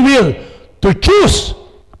free will to choose,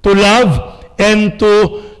 to love, and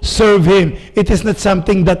to serve Him. It is not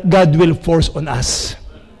something that God will force on us.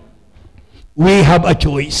 We have a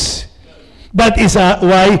choice. That is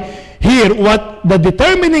why here, what the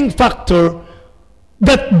determining factor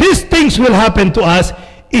that these things will happen to us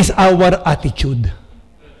is our attitude.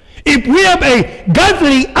 If we have a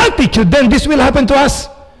godly attitude, then this will happen to us.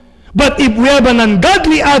 But if we have an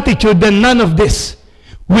ungodly attitude, then none of this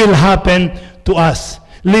will happen to us.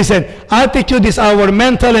 Listen, attitude is our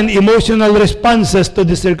mental and emotional responses to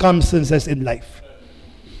the circumstances in life.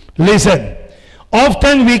 Listen,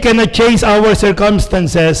 often we cannot change our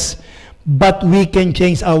circumstances, but we can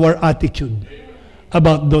change our attitude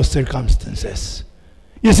about those circumstances.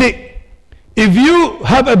 You see, if you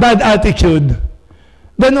have a bad attitude,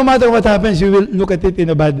 then no matter what happens, you will look at it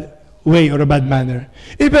in a bad way or a bad manner.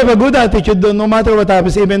 If you have a good attitude, no matter what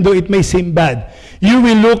happens, even though it may seem bad, you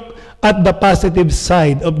will look at the positive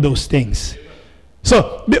side of those things.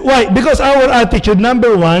 So, why? Because our attitude,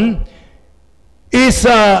 number one, is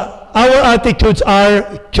our attitudes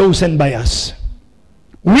are chosen by us.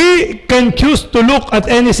 We can choose to look at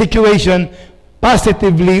any situation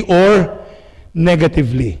positively or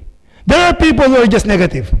negatively. There are people who are just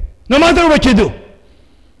negative. No matter what you do,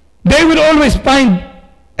 they will always find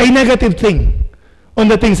a negative thing on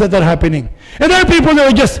the things that are happening. And there are people who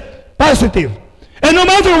are just positive. And no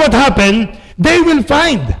matter what happened, they will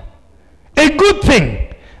find a good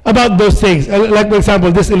thing about those things. Like, for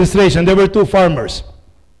example, this illustration, there were two farmers.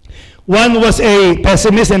 One was a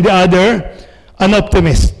pessimist and the other an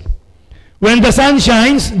optimist. When the sun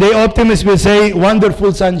shines, the optimist will say,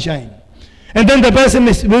 wonderful sunshine. And then the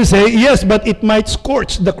pessimist will say, yes, but it might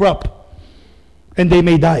scorch the crop and they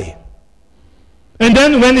may die. And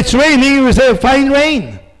then when it's raining, you will say, fine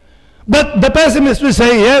rain. But the pessimist will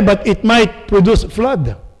say, yeah, but it might produce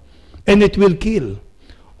flood and it will kill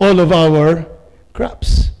all of our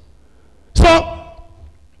crops. So,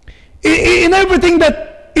 in everything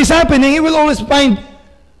that is happening, you will always find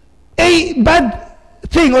a bad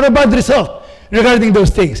thing or a bad result regarding those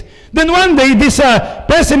things. Then one day, this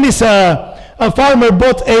pessimist farmer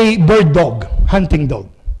bought a bird dog, hunting dog.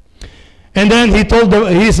 And then he told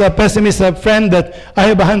his pessimist friend that I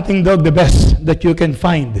have a hunting dog, the best that you can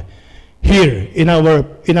find here in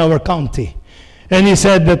our county. And he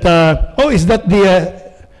said that, oh, is that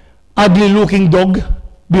the ugly looking dog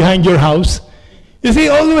behind your house? You see,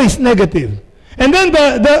 always negative. And then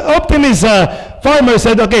the optimist farmer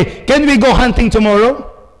said, okay, can we go hunting tomorrow?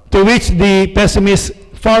 To which the pessimist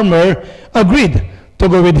farmer agreed to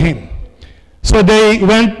go with him. So they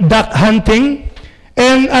went duck hunting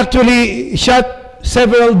and actually shot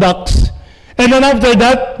several ducks. And then after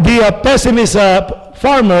that, the pessimist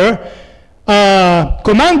farmer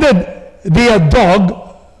commanded the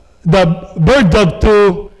dog, the bird dog,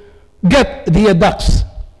 to get the ducks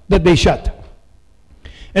that they shot.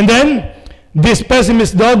 And then, this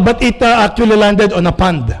pessimist dog, but it actually landed on a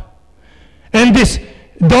pond. And this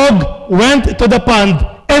dog went to the pond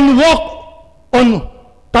and walked on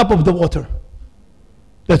top of the water.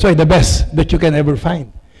 That's why the best that you can ever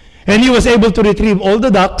find. And he was able to retrieve all the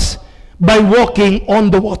ducks by walking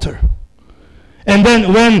on the water. And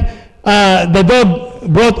then when the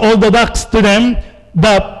dog brought all the ducks to them,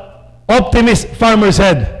 the optimist farmer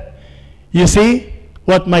said, "You see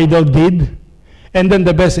what my dog did?" And then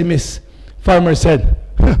the pessimist farmer said,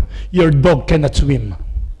 "Your dog cannot swim."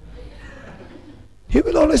 He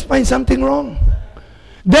will always find something wrong.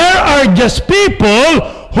 There are just people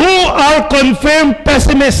who are confirmed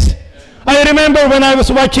pessimists. I remember when I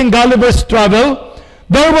was watching Gulliver's Travel,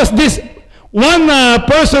 there was this one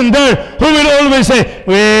person there who will always say,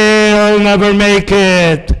 "We'll never make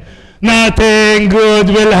it. Nothing good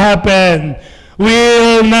will happen.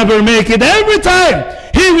 We'll never make it." Every time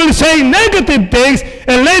he will say negative things.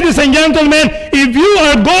 And ladies and gentlemen, if you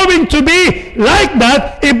are going to be like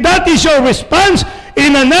that, if that is your response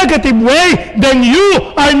in a negative way, then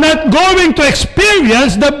you are not going to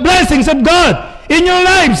experience the blessings of God in your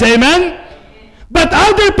lives. Amen? But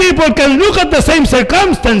other people can look at the same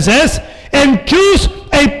circumstances and choose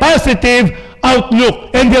a positive outlook.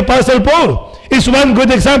 And the Apostle Paul is one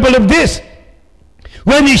good example of this.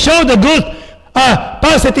 When he showed a good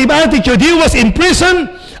positive attitude, he was in prison,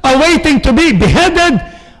 awaiting to be beheaded,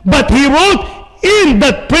 but he wrote in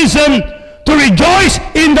that prison to rejoice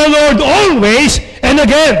in the Lord always. And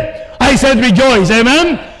again, I said rejoice.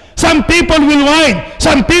 Amen? Some people will whine.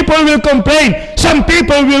 Some people will complain. Some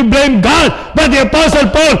people will blame God. But the Apostle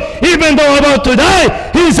Paul, even though about to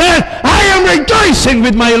die, he said, "I am rejoicing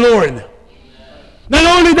with my Lord." Not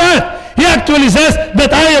only that, he actually says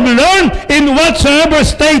that I have learned in whatsoever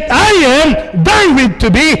state I am, therewith to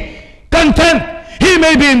be content. He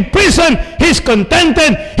may be in prison, he's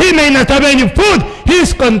contented. He may not have any food,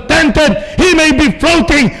 he's contented. He may be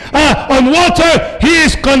floating on water, he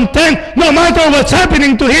is content. No matter what's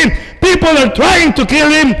happening to him, people are trying to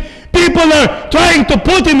kill him. People are trying to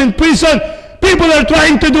put him in prison. People are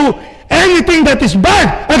trying to do anything that is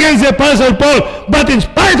bad against the Apostle Paul. But in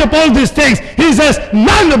spite of all these things, he says,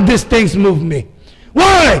 none of these things move me.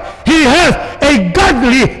 Why? He has a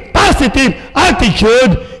godly, positive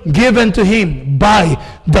attitude given to him by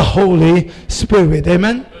the Holy Spirit.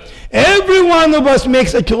 Amen? Every one of us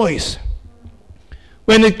makes a choice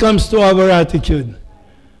when it comes to our attitude.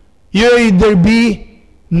 You either be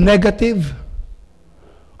negative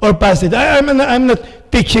or positive. I'm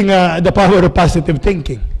not teaching the power of positive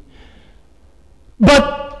thinking.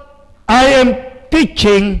 But I am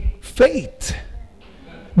teaching faith.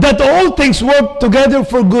 That all things work together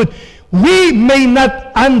for good. We may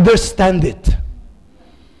not understand it.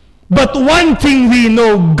 But one thing we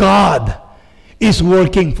know, God is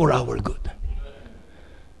working for our good.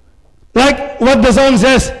 Like what the song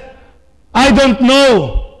says, I don't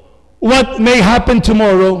know what may happen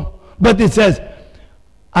tomorrow, but it says,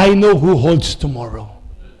 I know who holds tomorrow.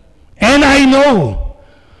 And I know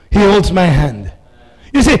He holds my hand.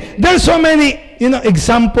 You see, there's so many,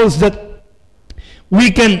 examples that we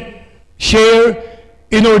can share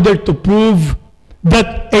in order to prove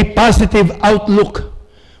that a positive outlook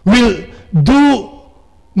will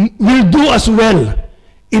do us well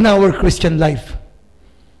in our Christian life.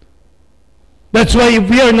 That's why if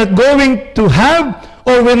we are not going to have,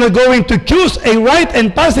 or we're not going to choose a right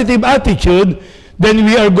and positive attitude, then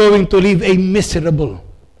we are going to live a miserable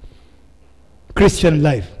Christian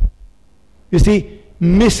life. You see,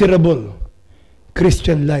 miserable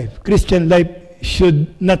Christian life. Christian life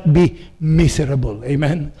should not be miserable.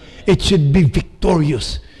 Amen? It should be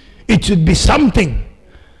victorious. It should be something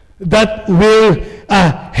that will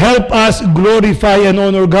help us glorify and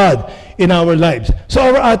honor God in our lives. So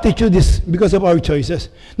our attitude is because of our choices.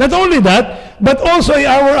 Not only that, but also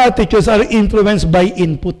our attitudes are influenced by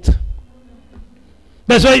input.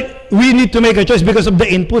 That's why we need to make a choice because of the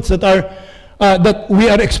inputs that are that we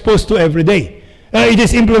are exposed to every day. It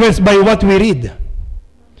is influenced by what we read,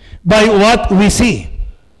 by what we see,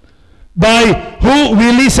 by who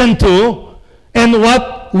we listen to, and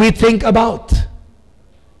what we think about.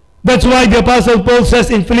 That's why the Apostle Paul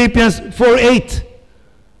says in Philippians 4:8,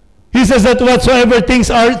 he says that whatsoever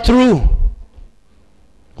things are true,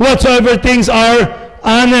 whatsoever things are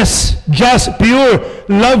honest, just, pure,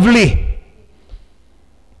 lovely,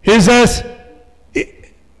 he says,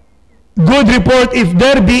 good report, if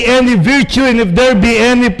there be any virtue and if there be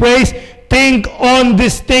any praise, think on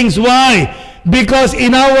these things. Why? Because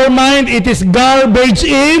in our mind, it is garbage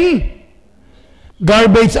in,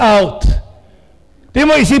 garbage out. Di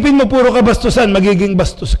mo, isipin mo puro kabastusan, magiging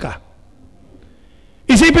bastos ka.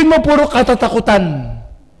 Isipin mo puro katatakutan.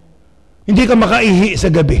 Hindi ka makaihi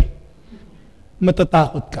sa gabi.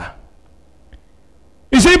 Matatakot ka.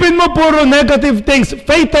 Isipin mo puro negative things,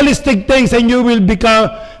 fatalistic things, and you will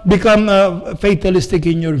become fatalistic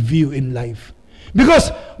in your view in life.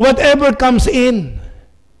 Because whatever comes in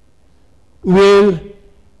will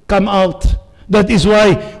come out. That is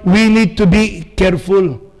why we need to be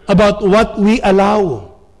careful about what we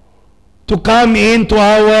allow to come into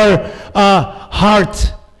our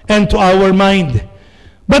heart and to our mind.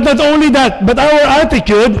 But not only that, but our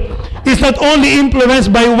attitude is not only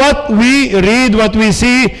influenced by what we read, what we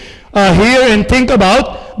see, hear, and think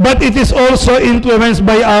about, but it is also influenced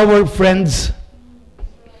by our friends.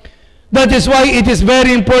 That is why it is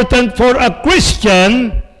very important for a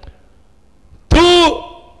Christian to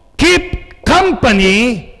keep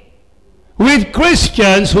company with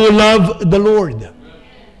Christians who love the Lord.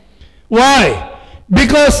 Why?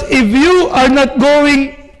 Because if you are not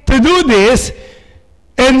going to do this,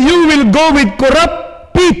 and you will go with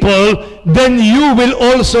corrupt people, then you will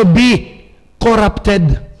also be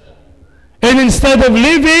corrupted. And instead of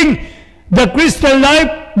living the Christian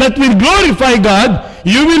life that will glorify God,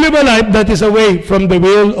 you will live a life that is away from the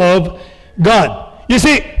will of God. You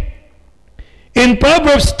see, in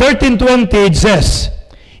Proverbs 13:20 it says,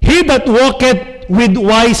 "He that walketh with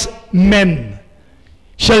wise men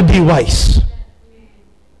shall be wise."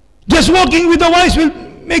 Just walking with the wise will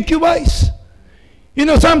make you wise. You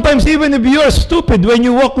know, sometimes even if you are stupid, when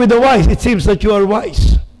you walk with the wise, it seems that you are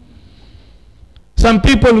wise. Some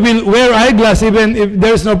people will wear eyeglasses even if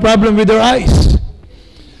there's no problem with their eyes,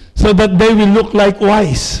 so that they will look like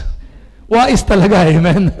wise. Wise talaga,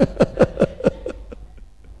 amen?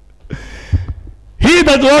 He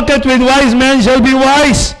that walketh with wise men shall be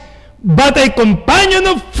wise, but a companion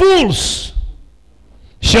of fools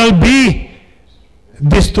shall be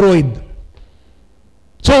destroyed.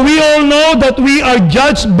 So we all know that we are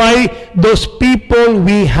judged by those people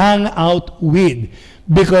we hang out with,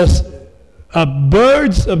 because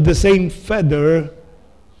birds of the same feather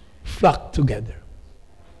flock together.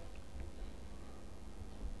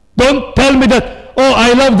 Don't tell me that, oh,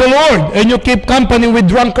 I love the Lord, and you keep company with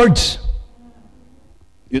drunkards.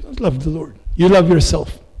 You don't love the Lord. You love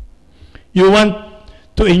yourself. You want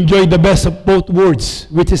to enjoy the best of both worlds,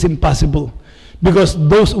 which is impossible, because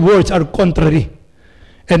those words are contrary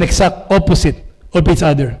and exact opposite of each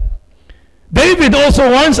other. David also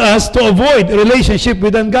wants us to avoid relationship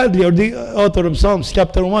with ungodly, or the author of Psalms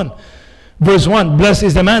chapter 1 verse 1, "Blessed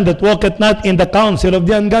is the man that walketh not in the counsel of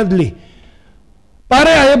the ungodly." Pare,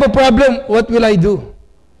 I have a problem. What will I do?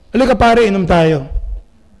 Halika pare, inom tayo.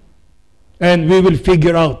 And we will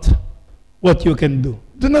figure out what you can do.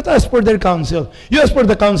 Do not ask for their counsel. You ask for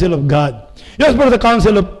the counsel of God. You ask for the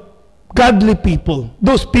counsel of godly people,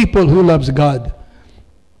 those people who loves God.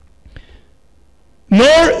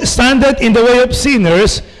 Nor standeth in the way of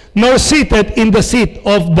sinners, nor sitteth in the seat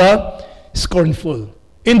of the scornful.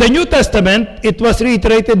 In the New Testament, it was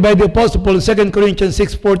reiterated by the Apostle Paul in 2 Corinthians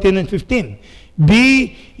 6:14 and 15.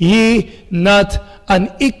 "Be ye not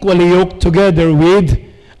unequally yoked together with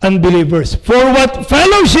unbelievers. For what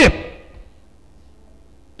fellowship?"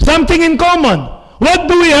 Something in common. What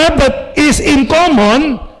do we have that is in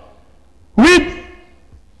common with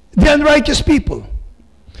the unrighteous people?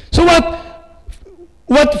 So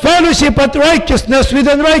what fellowship at righteousness with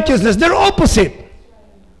unrighteousness? They're opposite.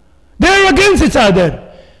 They're against each other.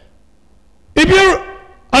 If you're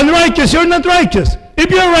unrighteous, you're not righteous. If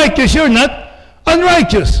you're righteous, you're not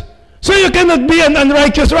unrighteous. So you cannot be an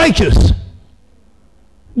unrighteous righteous.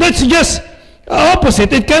 That's just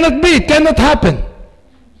opposite. It cannot be. It cannot happen.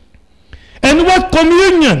 And what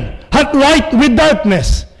communion hath light with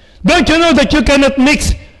darkness? Don't you know that you cannot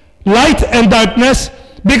mix light and darkness?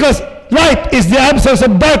 Because light is the absence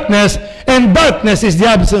of darkness, and darkness is the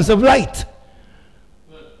absence of light.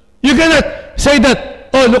 You cannot say that,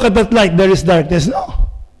 oh, look at that light, there is darkness. No.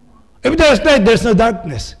 If there is light, there is no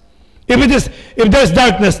darkness. If there is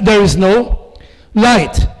darkness, there is no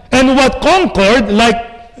light. And what concord,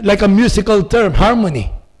 like a musical term,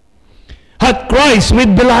 harmony, hath Christ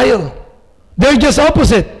with Belial? They're just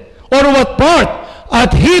opposite. Or what part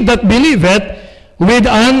hath he that believeth with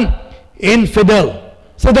an infidel?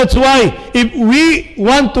 So that's why if we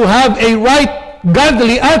want to have a right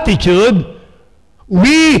godly attitude,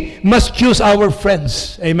 we must choose our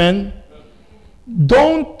friends. Amen?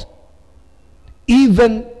 Don't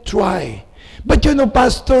even try. But you know,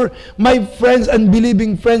 Pastor, my friends,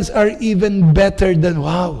 unbelieving friends, are even better than,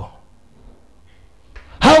 wow.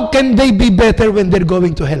 How can they be better when they're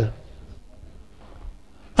going to hell?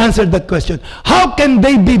 Answer that question. How can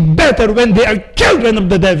they be better when they are children of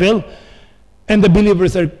the devil and the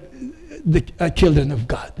believers are the children of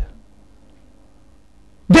God.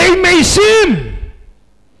 They may seem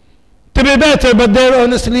to be better, but they're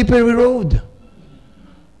on a slippery road,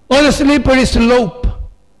 on a slippery slope.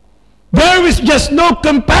 There is just no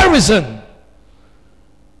comparison.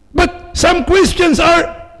 But some Christians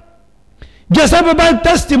just have a bad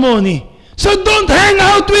testimony. So don't hang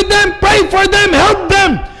out with them, pray for them, help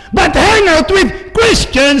them. But hang out with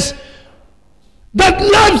Christians that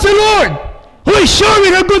loves the Lord, who is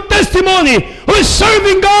showing a good testimony, who is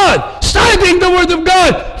serving God, studying the Word of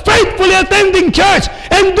God, faithfully attending church,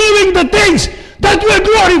 and doing the things that will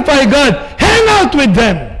glorify God. Hang out with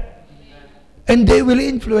them. And they will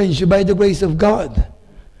influence you by the grace of God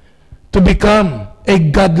to become a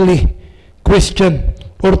godly Christian,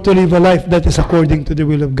 or to live a life that is according to the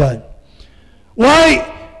will of God. Why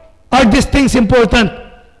are these things important?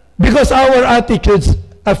 Because our attitudes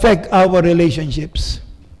affect our relationships.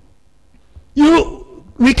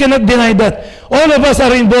 We cannot deny that. All of us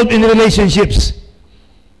are involved in relationships.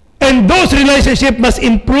 And those relationships must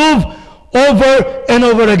improve over and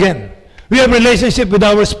over again. We have relationship with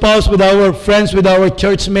our spouse, with our friends, with our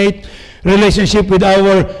church mate, relationship with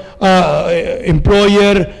our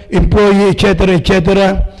employer, employee,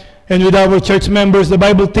 etc., and with our church members. The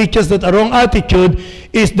Bible teaches that a wrong attitude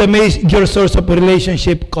is the major source of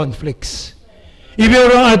relationship conflicts. If you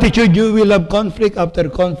have a wrong attitude, you will have conflict after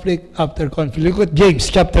conflict after conflict. Look at James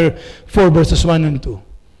chapter 4, verses 1 and 2.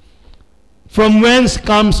 From whence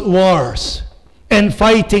comes wars and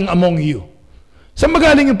fighting among you? Saan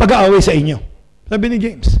magaling yung pag-aaway sa inyo? Sabi ni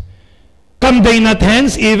James. Come they not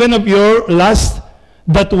hence even of your lust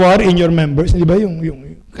that war in your members? Di ba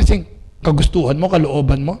kasi kagustuhan mo,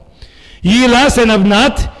 kalooban mo? Ye lust and have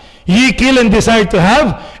not, ye kill and desire to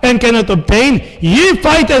have, and cannot obtain. Ye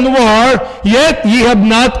fight and war, yet ye have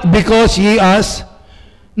not, because ye ask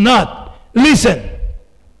not. Listen.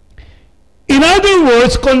 In other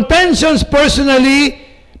words, contentions, personality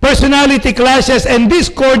clashes, and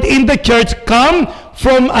discord in the church come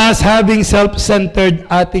from us having self-centered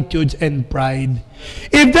attitudes and pride.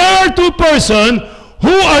 If there are two persons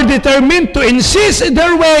who are determined to insist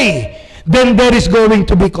their way, then there is going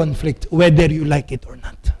to be conflict, whether you like it or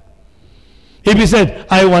not. If you said,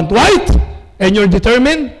 I want white, and you're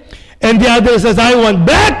determined, and the other says, I want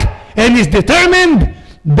black, and is determined,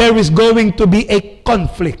 there is going to be a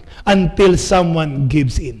conflict until someone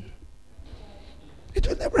gives in. It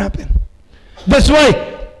will never happen. That's why,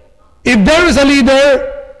 if there is a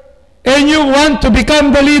leader, and you want to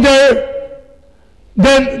become the leader,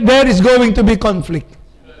 then there is going to be conflict.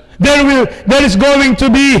 There is going to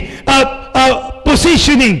be a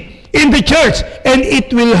positioning in the church, and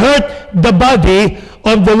it will hurt the body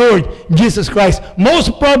of the Lord Jesus Christ.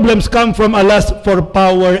 Most problems come from a lust for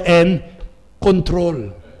power and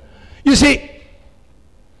control. You see,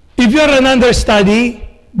 if you're an understudy,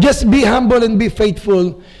 just be humble and be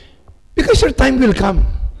faithful, because your time will come.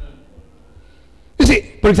 You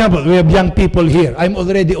see, for example, we have young people here. I'm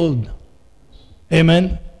already old.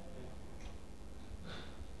 Amen?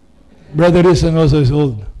 Brother Wilson also is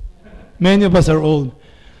old. Many of us are old.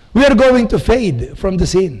 We are going to fade from the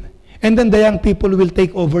scene. And then the young people will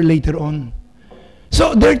take over later on.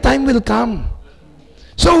 So their time will come.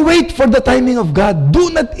 So wait for the timing of God. Do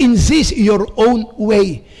not insist your own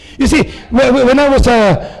way. You see, when I was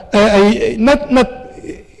not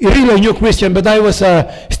really a new Christian, but I was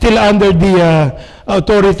still under the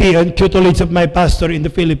authority and tutelage of my pastor in the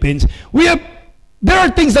Philippines, there are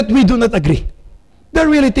things that we do not agree. There are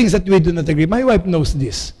really things that we do not agree. My wife knows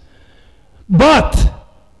this. But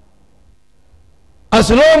as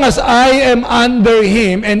long as I am under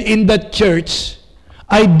him and in that church,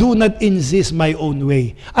 I do not insist my own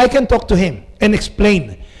way. I can talk to him and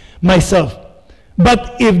explain myself.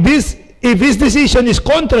 But if his decision is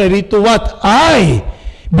contrary to what I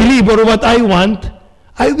believe or what I want,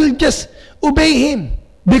 I will just obey him,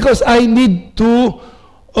 because I need to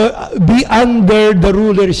be under the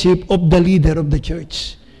rulership of the leader of the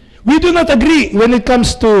church. We do not agree when it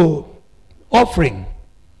comes to offering.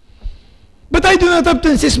 But I do not have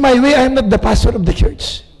to insist my way. I am not the pastor of the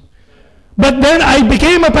church. But then I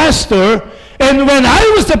became a pastor, and when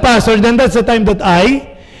I was the pastor, then that's the time that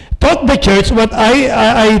I taught the church what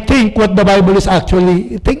I think what the Bible is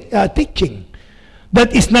actually teaching.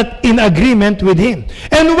 That is not in agreement with him.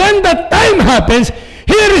 And when that time happens,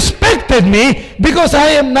 he respected me because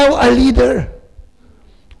I am now a leader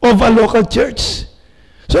of a local church.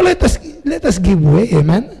 So let us give way,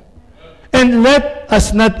 amen? And let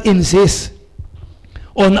us not insist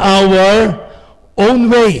on our own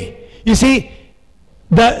way. You see,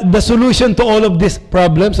 the solution to all of these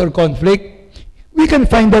problems or conflict, We can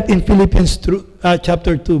find that in Philippians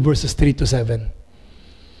chapter 2, verses 3 to 7.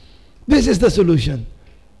 This is the solution.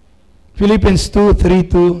 Philippians 2, 3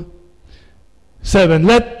 to 7.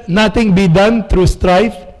 Let nothing be done through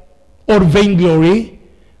strife or vainglory,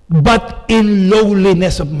 but in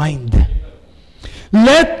lowliness of mind.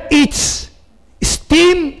 Let each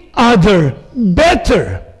esteem other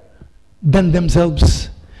better than themselves.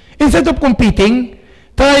 Instead of competing,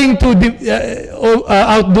 trying to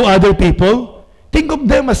outdo other people, think of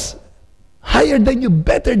them as higher than you,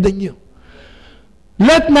 better than you.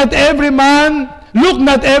 Look not every man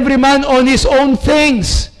on his own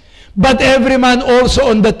things, but every man also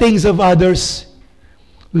on the things of others.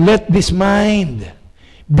 Let this mind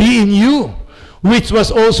be in you, which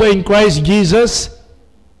was also in Christ Jesus,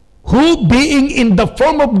 who being in the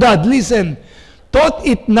form of God, listen, thought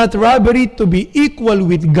it not robbery to be equal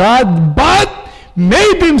with God, but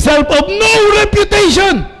made himself of no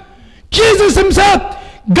reputation. Jesus himself,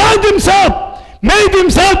 God himself, made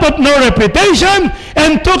himself of no reputation,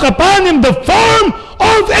 and took upon him the form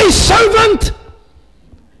of a servant.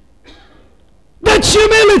 That's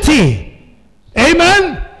humility.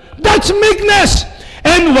 Amen? That's meekness.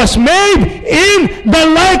 And was made in the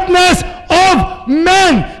likeness of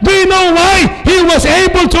man. Do you know why he was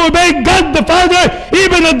able to obey God the Father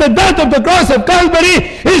even at the death of the cross of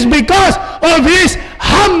Calvary? Is because of his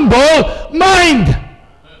humble mind.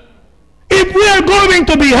 If we are going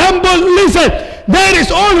to be humble, listen, there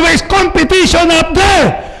is always competition up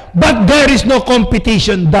there, but there is no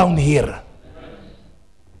competition down here.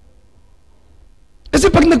 Kasi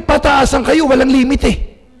pag nagpataasan kayo, walang limit eh.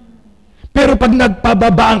 Pero pag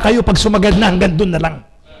nagpababaan kayo, pag sumagad na, hanggang doon na lang.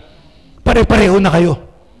 Pare-pareho na kayo.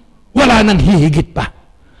 Wala nang hihigit pa.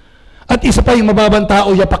 At isa pa yung mababang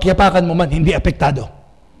tao, yapak-yapakan mo man, hindi apektado.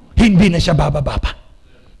 Hindi na siya bababa pa.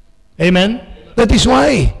 Amen? That is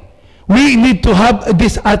why we need to have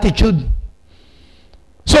this attitude.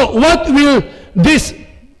 So, what will this,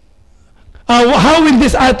 how will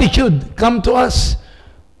this attitude come to us?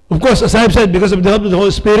 Of course, as I've said, because of the help of the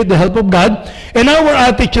Holy Spirit, the help of God, and our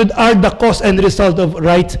attitude are the cause and result of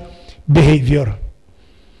right behavior.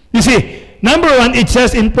 You see, number one, it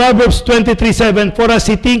says in Proverbs 23:7, for as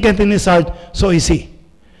he thinketh in his heart, so is he.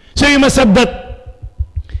 So you must have that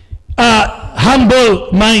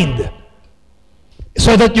humble mind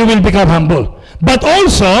so that you will become humble. But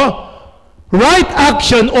also, right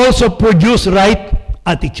action also produce right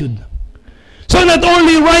attitude. So not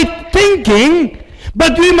only right thinking,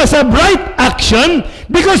 but we must have right action,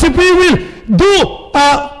 because if we will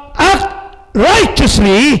act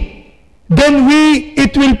righteously, then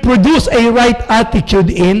it will produce a right attitude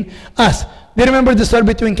in us. Do you remember the story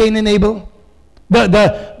between Cain and Abel?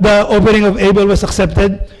 The offering of Abel was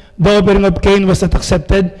accepted. The offering of Cain was not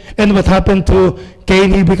accepted. And what happened to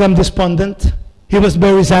Cain? He became despondent. He was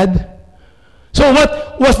very sad. So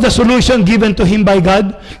what was the solution given to him by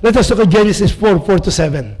God? Let us look at Genesis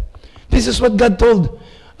 4:4-7. This is what God told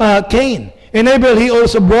Cain. And Abel he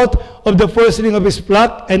also brought of the firstling of his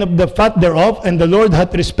flock and of the fat thereof, and the Lord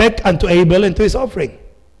had respect unto Abel and to his offering.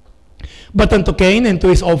 But unto Cain and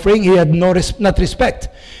to his offering he had not respect.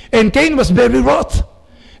 And Cain was very wroth,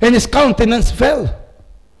 and his countenance fell.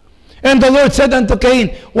 And the Lord said unto Cain,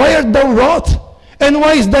 why art thou wroth? And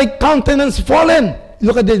why is thy countenance fallen?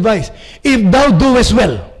 Look at the advice. If thou doest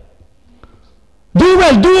well, do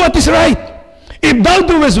well, do what is right. If thou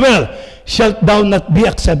doest well, shalt thou not be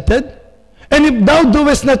accepted? And if thou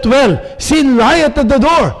doest not well, sin lieth at the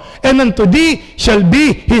door, and unto thee shall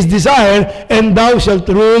be his desire, and thou shalt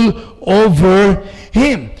rule over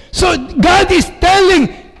him. So God is telling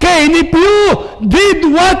Cain, if you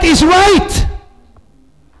did what is right,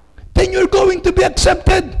 then you're going to be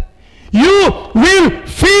accepted. You will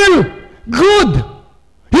feel good.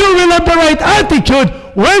 You will have the right attitude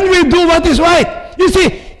when we do what is right. You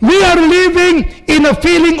see, we are living in a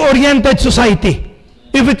feeling-oriented society.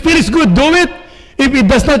 If it feels good, do it. If it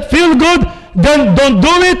does not feel good, then don't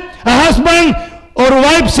do it. A husband or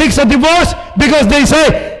wife seeks a divorce because they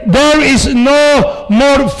say, there is no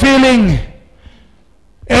more feeling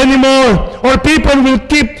anymore. Or people will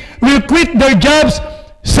quit their jobs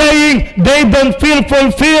saying they don't feel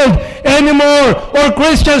fulfilled anymore. Or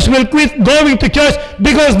Christians will quit going to church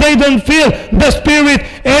because they don't feel the Spirit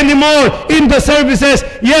anymore in the services.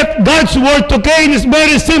 Yet God's word to Cain is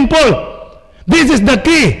very simple. This is the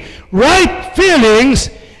key. Right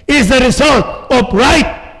feelings is the result of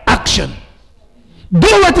right action. Do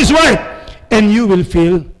what is right, and you will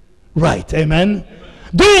feel right. Amen?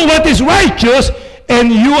 Do what is righteous,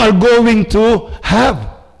 and you are going to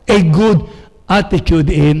have a good attitude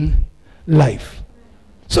in life.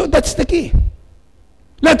 So that's the key.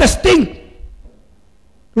 Let us think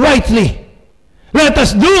rightly. Let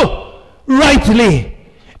us do rightly.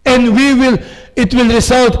 And it will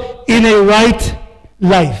result in a right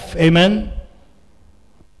life. Amen?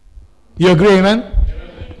 You agree, amen?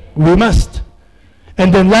 We must.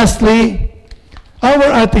 And then lastly, our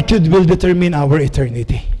attitude will determine our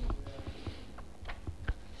eternity.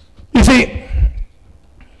 You see,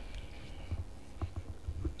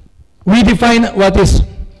 we define what is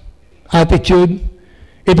attitude.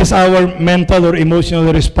 It is our mental or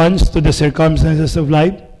emotional response to the circumstances of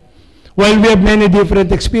life. While we have many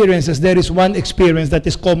different experiences, there is one experience that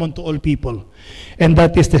is common to all people, and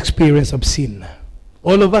that is the experience of sin.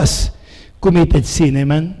 All of us committed sin,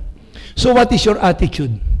 amen? So what is your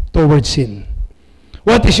attitude towards sin?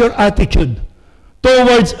 What is your attitude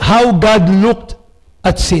towards how God looked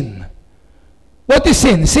at sin? What is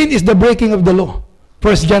sin? Sin is the breaking of the law.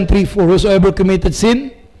 1 John 3:4, whosoever committed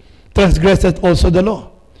sin, transgressed also the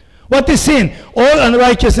law. What is sin? All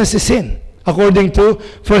unrighteousness is sin. According to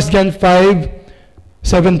 1 John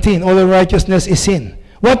 5:17, all unrighteousness is sin.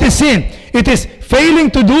 What is sin? It is failing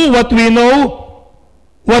to do what we know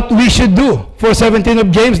what we should do. 4:17 of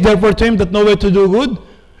James, therefore to him that knoweth to do good,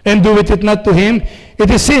 and doeth it not to him, it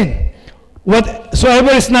is sin.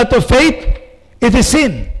 Whatsoever is not of faith, it is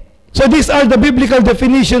sin. So these are the biblical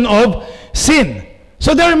definition of sin.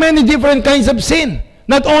 So there are many different kinds of sin.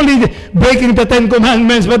 Not only breaking the 10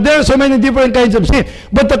 Commandments, but there are so many different kinds of sin.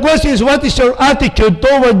 But the question is, what is your attitude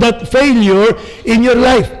toward that failure in your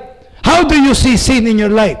life? How do you see sin in your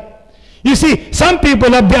life? You see, some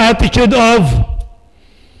people have the attitude of,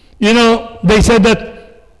 they said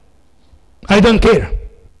that, I don't care.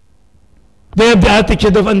 They have the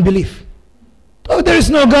attitude of unbelief. Oh, there is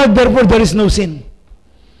no God, therefore there is no sin.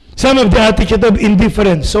 Some have the attitude of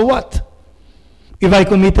indifference. So what? If I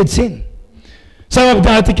committed sin. Some have the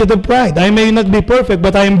attitude of pride. I may not be perfect,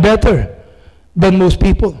 but I am better than most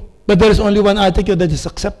people. But there is only one attitude that is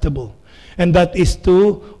acceptable. And that is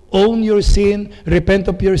to own your sin, repent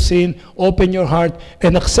of your sin, open your heart,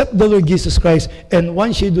 and accept the Lord Jesus Christ. And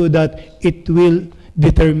once you do that, it will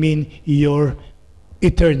determine your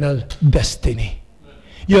eternal destiny.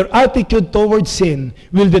 Your attitude towards sin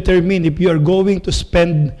will determine if you are going to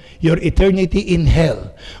spend your eternity in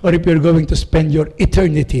hell or if you are going to spend your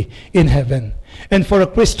eternity in heaven. And for a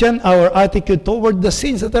Christian, our attitude toward the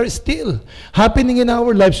sins that are still happening in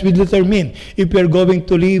our lives will determine if we are going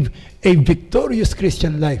to live a victorious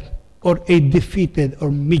Christian life or a defeated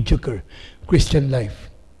or mediocre Christian life.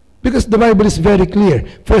 Because the Bible is very clear.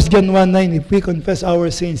 1 John 1:9, if we confess our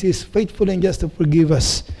sins, He is faithful and just to forgive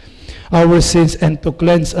us our sins and to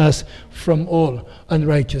cleanse us from all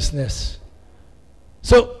unrighteousness.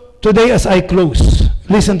 So, today as I close,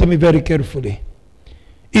 listen to me very carefully.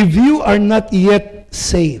 If you are not yet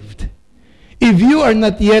saved, if you are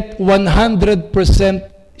not yet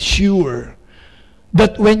 100% sure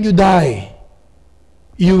that when you die,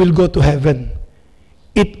 you will go to heaven,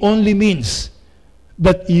 it only means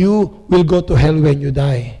that you will go to hell when you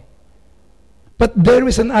die. But there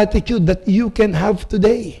is an attitude that you can have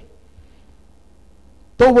today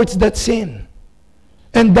towards that sin.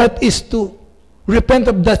 And that is to repent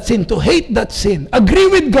of that sin, to hate that sin, agree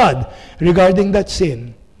with God regarding that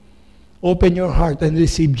sin. Open your heart and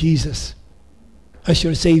receive Jesus as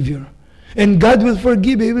your Savior. And God will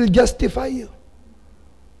forgive you. He will justify you.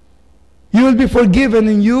 You will be forgiven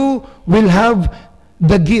and you will have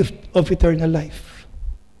the gift of eternal life.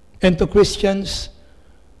 And to Christians,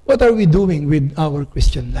 what are we doing with our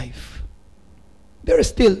Christian life? There are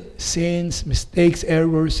still sins, mistakes,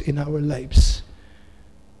 errors in our lives.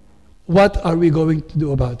 What are we going to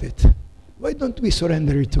do about it? Why don't we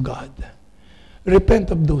surrender it to God? Repent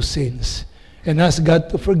of those sins and ask God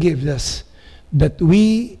to forgive us that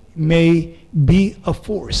we may be a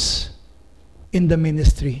force in the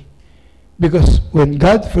ministry. Because when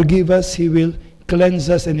God forgives us, He will cleanse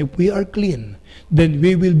us, and if we are clean, then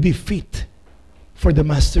we will be fit for the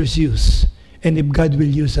Master's use. And if God will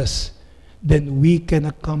use us, then we can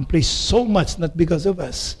accomplish so much, not because of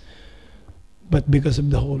us, but because of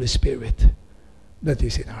the Holy Spirit that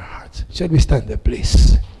is in our hearts. Shall we stand up,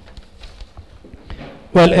 please?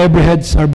 While every heads are